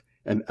 art,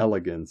 and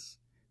elegance.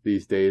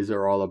 These days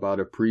are all about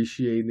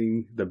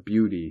appreciating the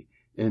beauty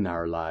in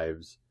our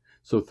lives.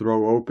 So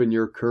throw open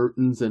your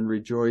curtains and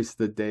rejoice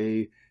the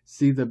day.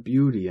 See the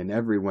beauty in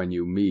everyone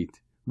you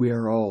meet. We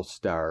are all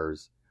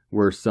stars.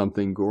 Wear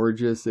something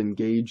gorgeous,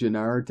 engage in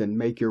art, and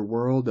make your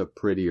world a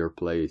prettier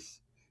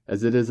place.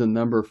 As it is a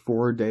number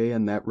 4 day,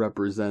 and that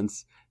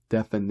represents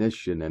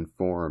definition and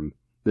form.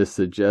 This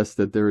suggests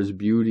that there is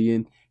beauty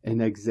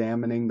in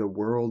examining the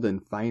world in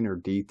finer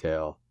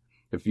detail.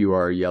 If you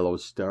are a yellow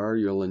star,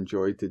 you'll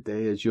enjoy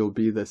today as you'll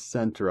be the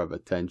center of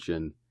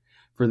attention.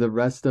 For the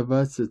rest of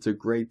us, it's a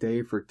great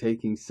day for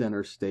taking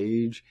center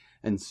stage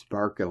and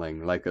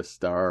sparkling like a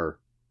star.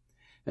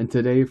 And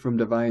today from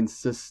Divine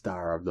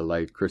Sister of the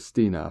Light,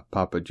 Christina,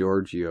 Papa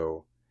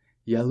Giorgio,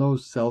 yellow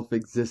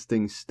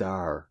self-existing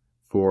star,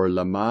 for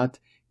Lamat,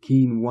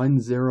 Keen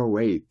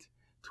 108,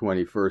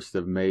 21st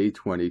of May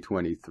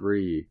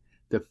 2023,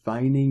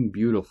 defining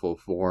beautiful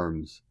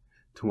forms.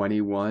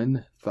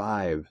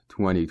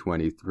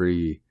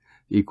 21/5/2023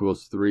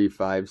 equals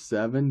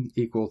 357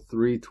 equal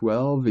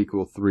 312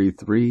 equal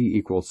 33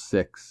 equals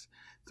 6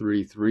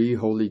 33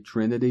 Holy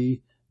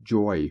Trinity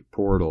Joy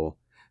Portal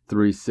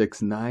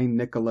 369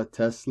 Nikola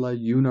Tesla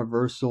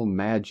Universal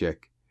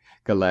Magic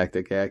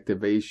Galactic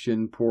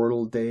Activation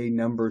Portal Day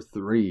number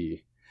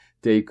 3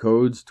 Day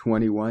codes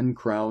 21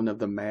 Crown of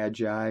the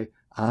Magi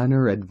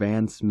Honor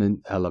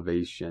Advancement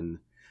Elevation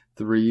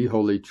 3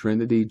 Holy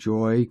Trinity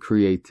Joy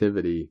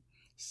Creativity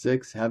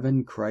 6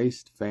 Heaven,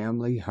 Christ,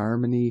 Family,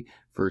 Harmony,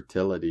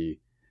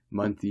 Fertility.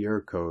 Month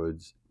year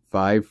codes.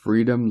 5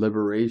 Freedom,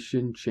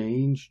 Liberation,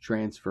 Change,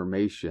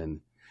 Transformation.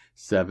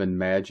 7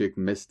 Magic,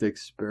 Mystic,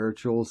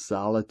 Spiritual,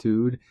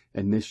 Solitude,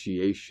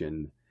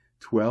 Initiation.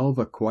 12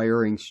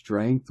 Acquiring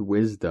Strength,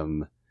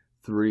 Wisdom.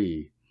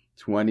 3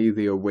 20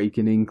 The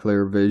Awakening,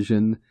 Clear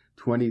Vision.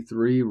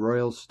 23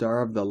 Royal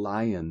Star of the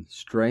Lion,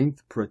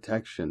 Strength,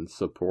 Protection,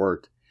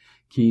 Support.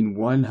 Keen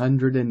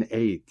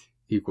 108.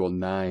 Equal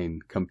 9,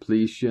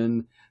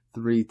 completion,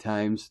 3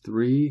 times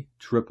 3,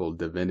 triple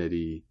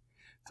divinity.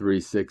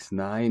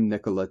 369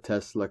 Nikola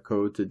Tesla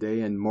code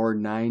today, and more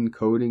 9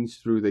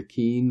 codings through the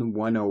Keen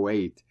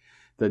 108.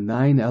 The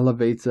 9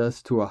 elevates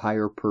us to a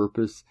higher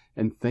purpose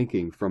and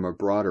thinking from a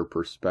broader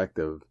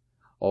perspective.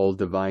 All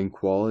divine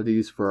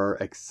qualities for our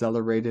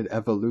accelerated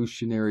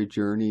evolutionary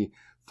journey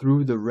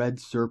through the Red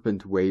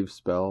Serpent wave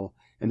spell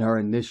and our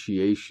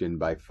initiation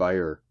by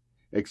fire.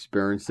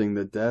 Experiencing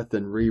the death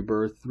and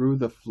rebirth through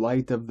the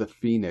flight of the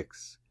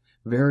phoenix.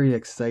 Very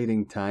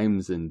exciting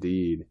times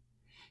indeed.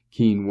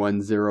 Keen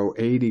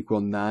 108 equal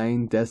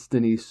 9,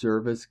 destiny,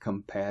 service,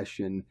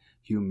 compassion,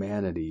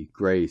 humanity,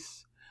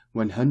 grace.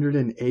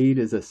 108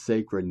 is a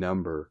sacred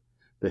number.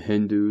 The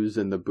Hindus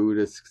and the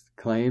Buddhists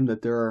claim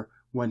that there are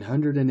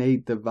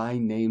 108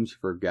 divine names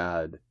for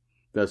God.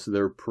 Thus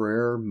their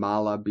prayer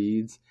mala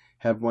beads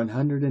have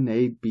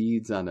 108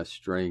 beads on a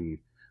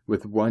string,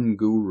 with one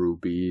guru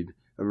bead,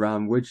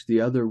 around which the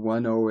other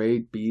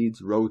 108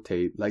 beads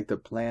rotate like the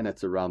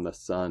planets around the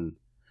sun.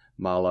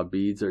 Mala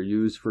beads are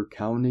used for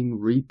counting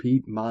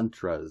repeat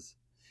mantras.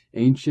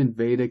 Ancient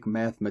Vedic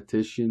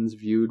mathematicians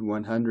viewed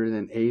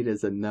 108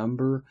 as a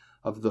number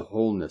of the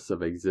wholeness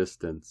of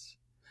existence.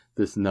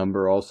 This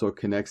number also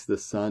connects the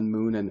sun,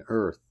 moon, and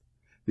earth.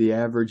 The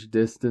average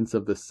distance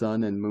of the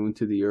sun and moon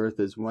to the earth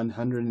is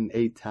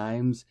 108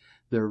 times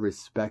their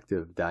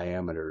respective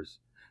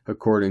diameters.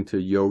 According to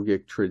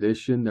yogic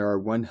tradition, there are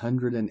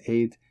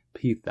 108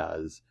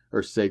 pithas,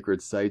 or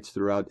sacred sites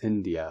throughout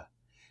India,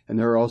 and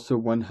there are also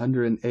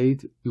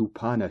 108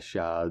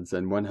 Upanishads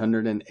and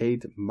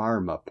 108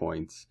 Marma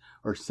points,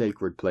 or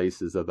sacred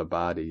places of the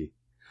body.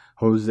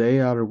 Jose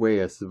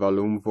Arguelles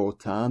Valum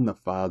Votan, the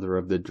father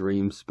of the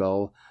dream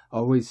spell,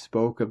 always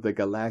spoke of the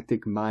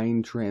galactic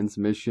mind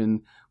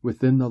transmission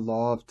within the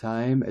law of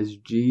time as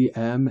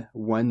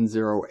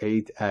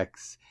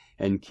GM108X,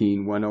 and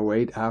Keen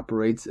 108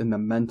 operates in the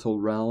mental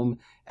realm,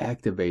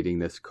 activating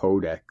this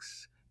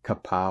codex,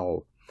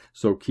 Kapow.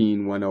 So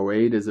Keen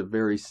 108 is a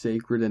very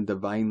sacred and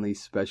divinely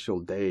special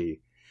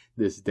day.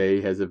 This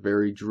day has a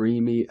very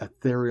dreamy,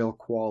 ethereal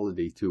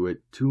quality to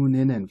it. Tune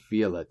in and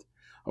feel it.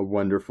 A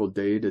wonderful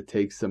day to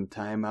take some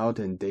time out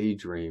and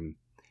daydream.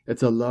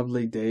 It's a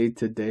lovely day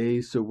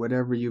today, so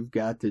whatever you've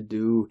got to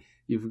do,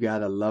 you've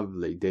got a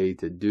lovely day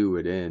to do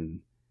it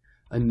in.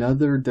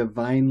 Another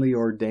divinely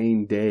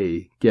ordained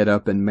day. Get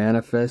up and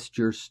manifest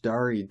your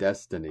starry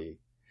destiny.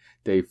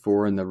 Day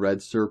 4 in the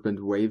Red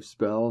Serpent wave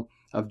spell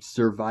of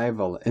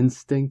survival,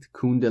 instinct,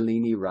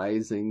 kundalini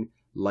rising,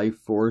 life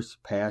force,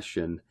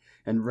 passion,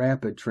 and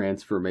rapid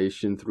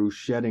transformation through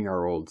shedding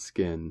our old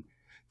skin.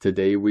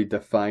 Today we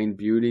define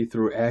beauty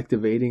through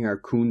activating our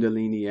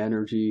kundalini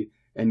energy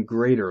and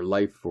greater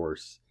life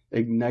force,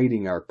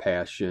 igniting our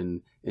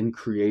passion and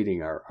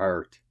creating our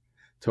art.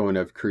 Tone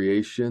of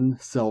creation,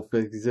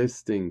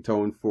 self-existing,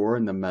 tone 4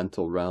 in the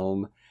mental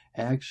realm,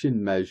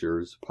 action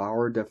measures,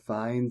 power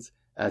defines,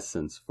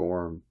 essence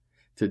form.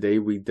 Today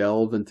we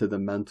delve into the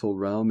mental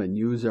realm and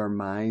use our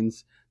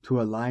minds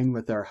to align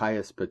with our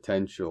highest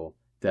potential,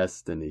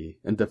 destiny,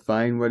 and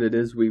define what it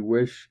is we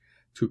wish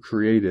to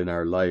create in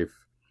our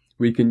life.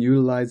 We can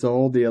utilize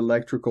all the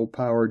electrical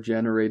power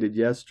generated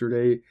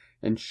yesterday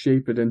and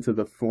shape it into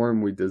the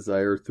form we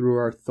desire through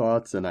our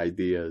thoughts and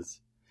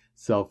ideas.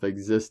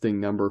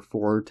 Self-existing number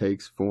 4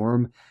 takes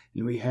form,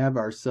 and we have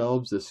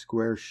ourselves a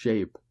square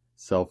shape,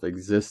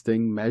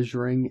 self-existing,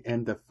 measuring,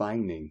 and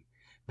defining.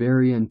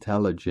 Very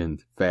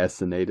intelligent,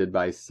 fascinated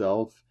by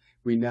self,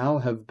 we now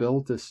have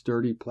built a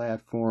sturdy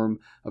platform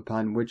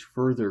upon which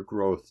further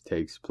growth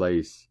takes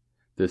place.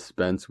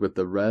 Dispense with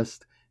the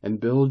rest and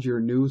build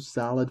your new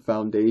solid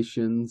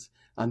foundations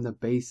on the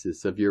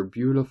basis of your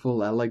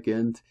beautiful,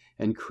 elegant,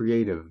 and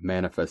creative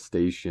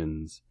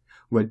manifestations.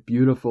 What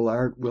beautiful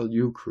art will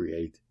you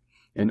create?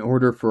 In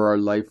order for our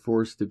life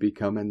force to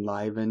become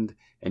enlivened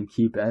and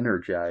keep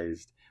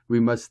energized, we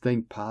must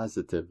think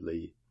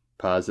positively.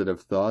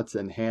 Positive thoughts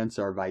enhance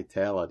our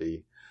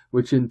vitality,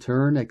 which in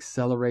turn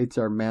accelerates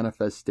our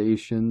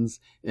manifestations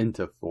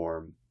into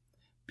form.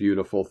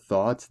 Beautiful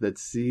thoughts that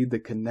see the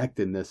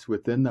connectedness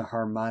within the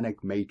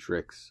harmonic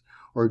matrix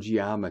or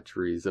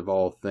geometries of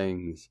all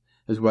things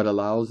is what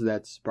allows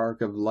that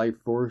spark of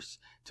life force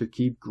to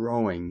keep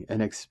growing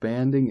and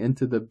expanding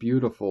into the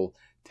beautiful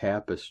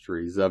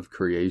tapestries of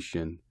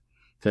creation.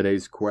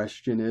 Today's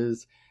question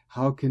is,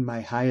 how can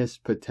my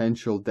highest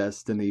potential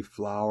destiny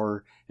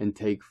flower and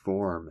take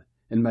form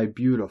in my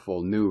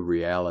beautiful new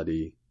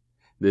reality?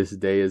 This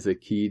day is a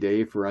key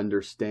day for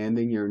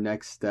understanding your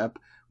next step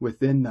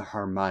within the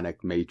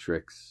harmonic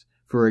matrix,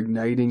 for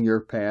igniting your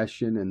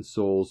passion and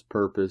soul's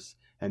purpose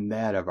and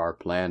that of our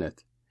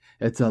planet.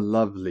 It's a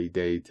lovely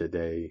day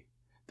today.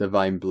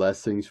 Divine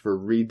blessings for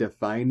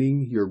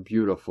redefining your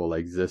beautiful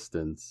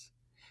existence.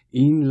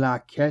 In la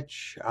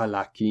ketch a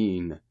la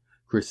keen,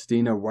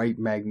 Christina White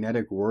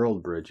Magnetic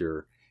World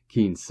Bridger,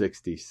 Keen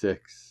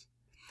 66.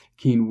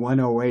 Keen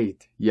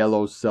 108,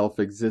 Yellow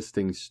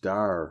Self-Existing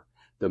Star.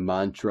 The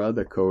mantra,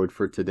 the code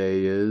for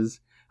today is,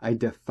 I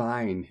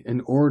define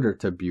in order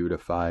to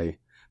beautify.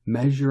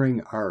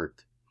 Measuring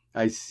art,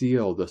 I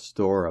seal the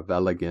store of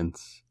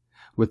elegance.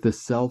 With the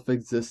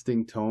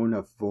self-existing tone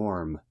of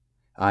form,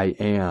 I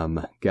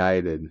am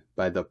guided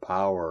by the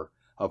power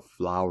of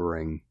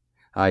flowering.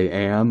 I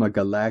am a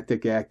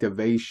galactic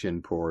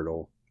activation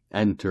portal.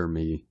 Enter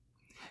me.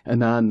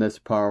 And on this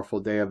powerful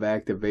day of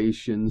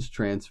activations,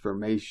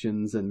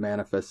 transformations, and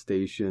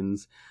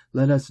manifestations,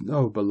 let us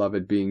know,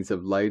 beloved beings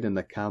of light, in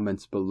the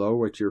comments below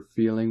what you're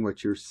feeling,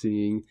 what you're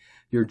seeing,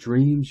 your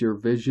dreams, your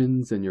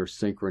visions, and your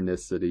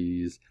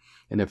synchronicities.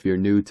 And if you're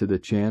new to the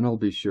channel,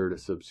 be sure to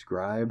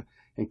subscribe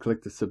and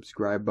click the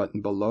subscribe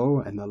button below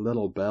and the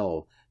little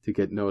bell to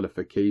get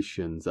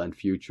notifications on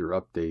future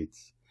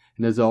updates.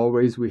 And as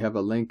always, we have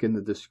a link in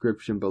the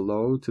description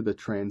below to the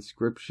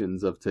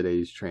transcriptions of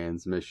today's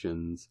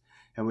transmissions,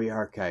 and we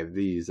archive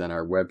these on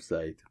our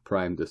website,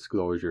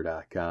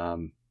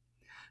 primedisclosure.com.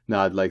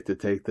 Now I'd like to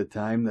take the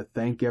time to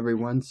thank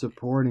everyone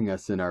supporting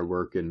us in our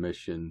work and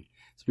mission.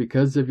 It's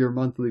because of your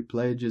monthly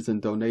pledges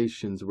and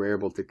donations we're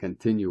able to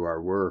continue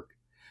our work.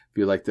 If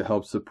you'd like to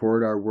help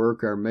support our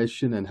work, our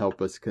mission, and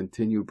help us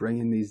continue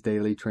bringing these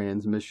daily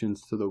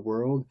transmissions to the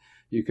world,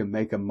 you can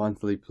make a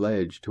monthly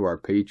pledge to our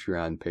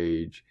Patreon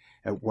page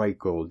at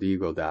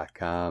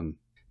whitegoldeagle.com.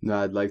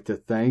 Now I'd like to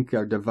thank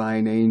our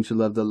Divine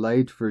Angel of the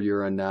Light for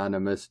your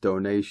anonymous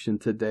donation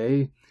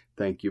today.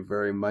 Thank you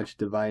very much,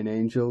 Divine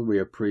Angel. We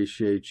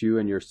appreciate you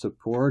and your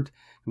support,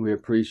 and we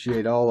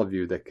appreciate all of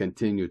you that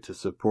continue to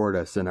support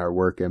us in our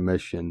work and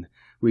mission.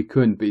 We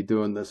couldn't be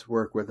doing this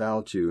work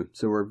without you,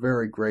 so we're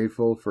very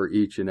grateful for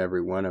each and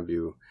every one of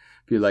you.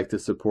 If you'd like to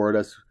support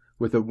us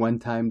with a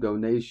one-time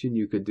donation,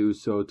 you could do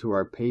so to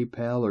our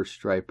PayPal or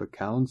Stripe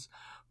accounts.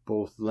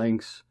 Both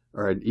links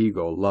are at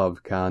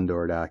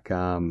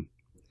eaglelovecondor.com.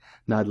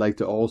 Now I'd like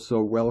to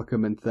also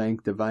welcome and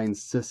thank Divine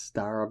Sis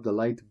Star of the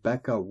Light,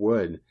 Bekah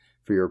Wood,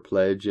 for your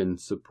pledge and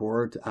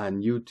support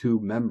on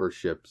YouTube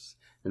memberships,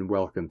 and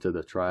welcome to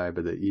the tribe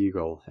of the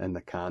Eagle and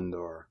the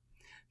Condor.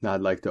 Now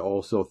I'd like to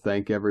also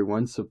thank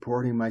everyone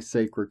supporting my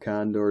Sacred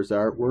Condor's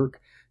artwork.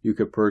 You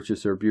could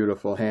purchase her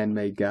beautiful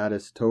handmade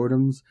goddess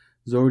totems,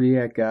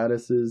 zodiac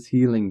goddesses,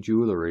 healing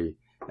jewelry,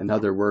 and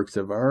other works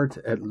of art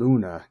at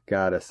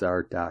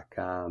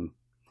lunagoddessart.com.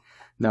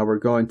 Now we're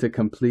going to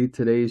complete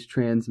today's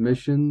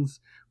transmissions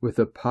with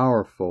a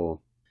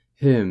powerful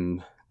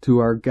hymn to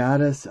our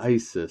goddess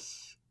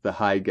Isis, the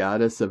high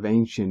goddess of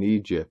ancient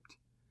Egypt.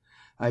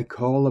 I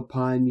call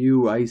upon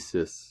you,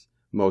 Isis,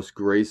 most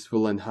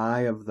graceful and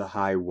high of the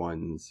high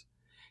ones.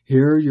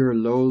 Hear your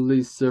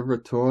lowly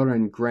servitor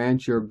and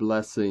grant your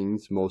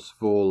blessings, most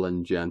full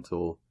and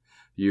gentle.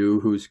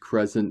 You whose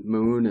crescent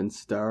moon and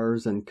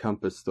stars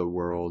encompass the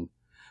world.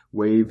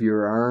 Wave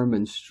your arm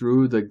and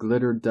strew the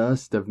glitter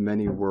dust of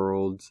many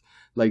worlds,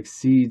 like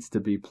seeds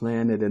to be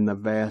planted in the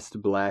vast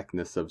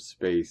blackness of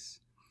space.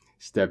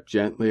 Step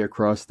gently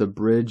across the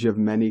bridge of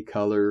many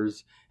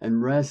colors,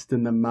 and rest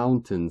in the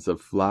mountains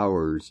of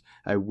flowers.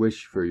 I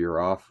wish for your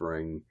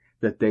offering,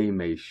 that they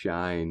may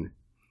shine.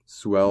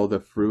 Swell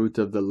the fruit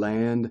of the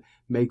land,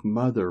 make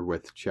mother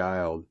with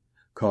child.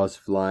 Cause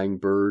flying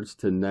birds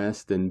to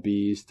nest and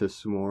bees to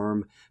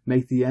swarm.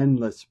 Make the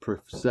endless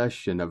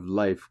procession of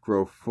life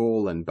grow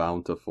full and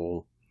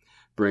bountiful.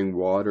 Bring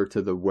water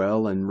to the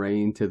well and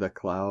rain to the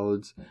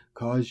clouds.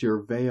 Cause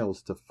your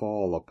veils to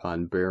fall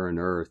upon barren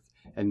earth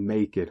and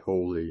make it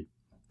holy.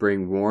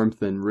 Bring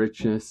warmth and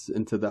richness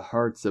into the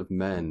hearts of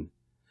men.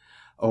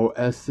 O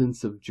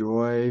essence of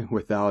joy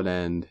without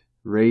end,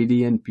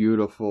 radiant,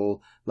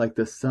 beautiful, like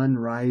the sun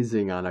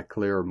rising on a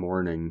clear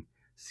morning,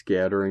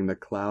 scattering the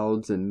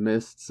clouds and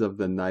mists of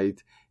the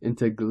night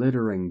into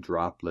glittering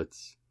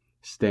droplets.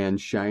 Stand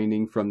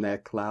shining from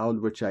that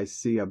cloud which I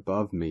see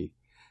above me.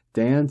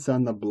 Dance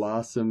on the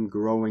blossom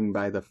growing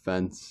by the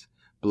fence.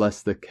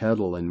 Bless the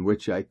kettle in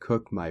which I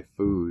cook my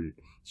food.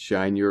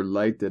 Shine your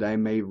light that I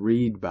may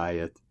read by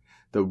it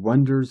the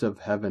wonders of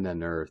heaven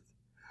and earth.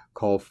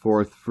 Call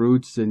forth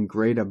fruits in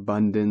great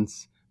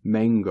abundance,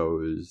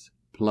 mangoes,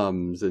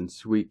 plums, and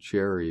sweet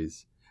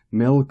cherries,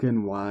 milk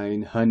and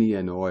wine, honey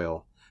and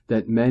oil,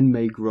 that men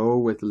may grow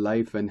with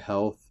life and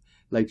health,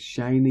 like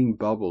shining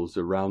bubbles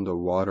around a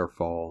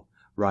waterfall,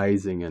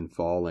 rising and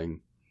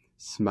falling.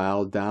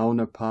 Smile down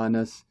upon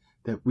us,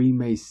 that we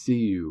may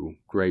see you,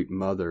 great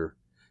Mother.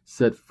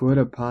 Set foot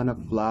upon a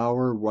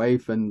flower,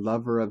 wife and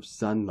lover of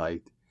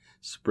sunlight.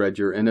 Spread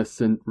your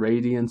innocent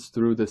radiance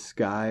through the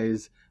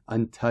skies,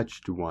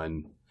 untouched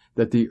one,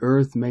 that the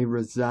earth may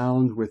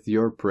resound with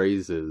your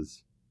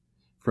praises.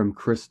 From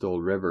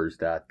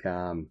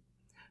crystalrivers.com.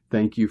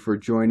 Thank you for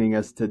joining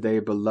us today,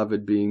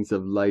 beloved beings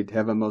of light.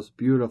 Have a most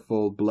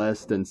beautiful,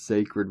 blessed, and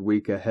sacred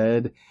week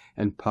ahead,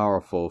 and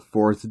powerful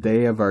 4th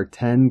day of our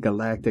 10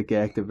 galactic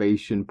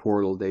activation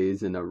portal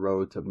days in a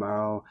row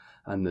tomorrow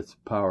on this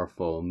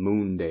powerful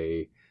moon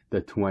day,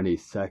 the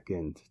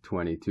 22nd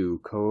 22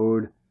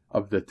 code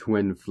of the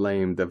twin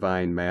flame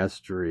divine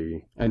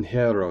mastery, and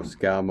Hieros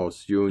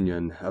Gamos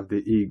union of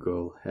the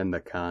eagle and the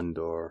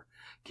condor.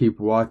 Keep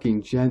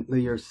walking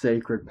gently your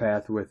sacred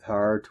path with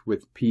heart,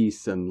 with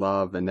peace and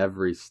love in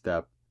every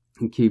step,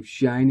 and keep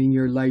shining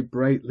your light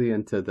brightly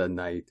into the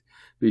night.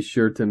 Be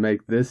sure to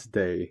make this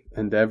day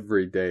and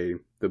every day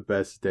the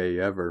best day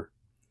ever.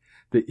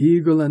 The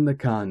eagle and the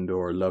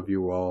condor love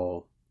you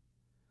all.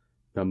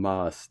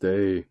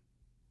 Namaste.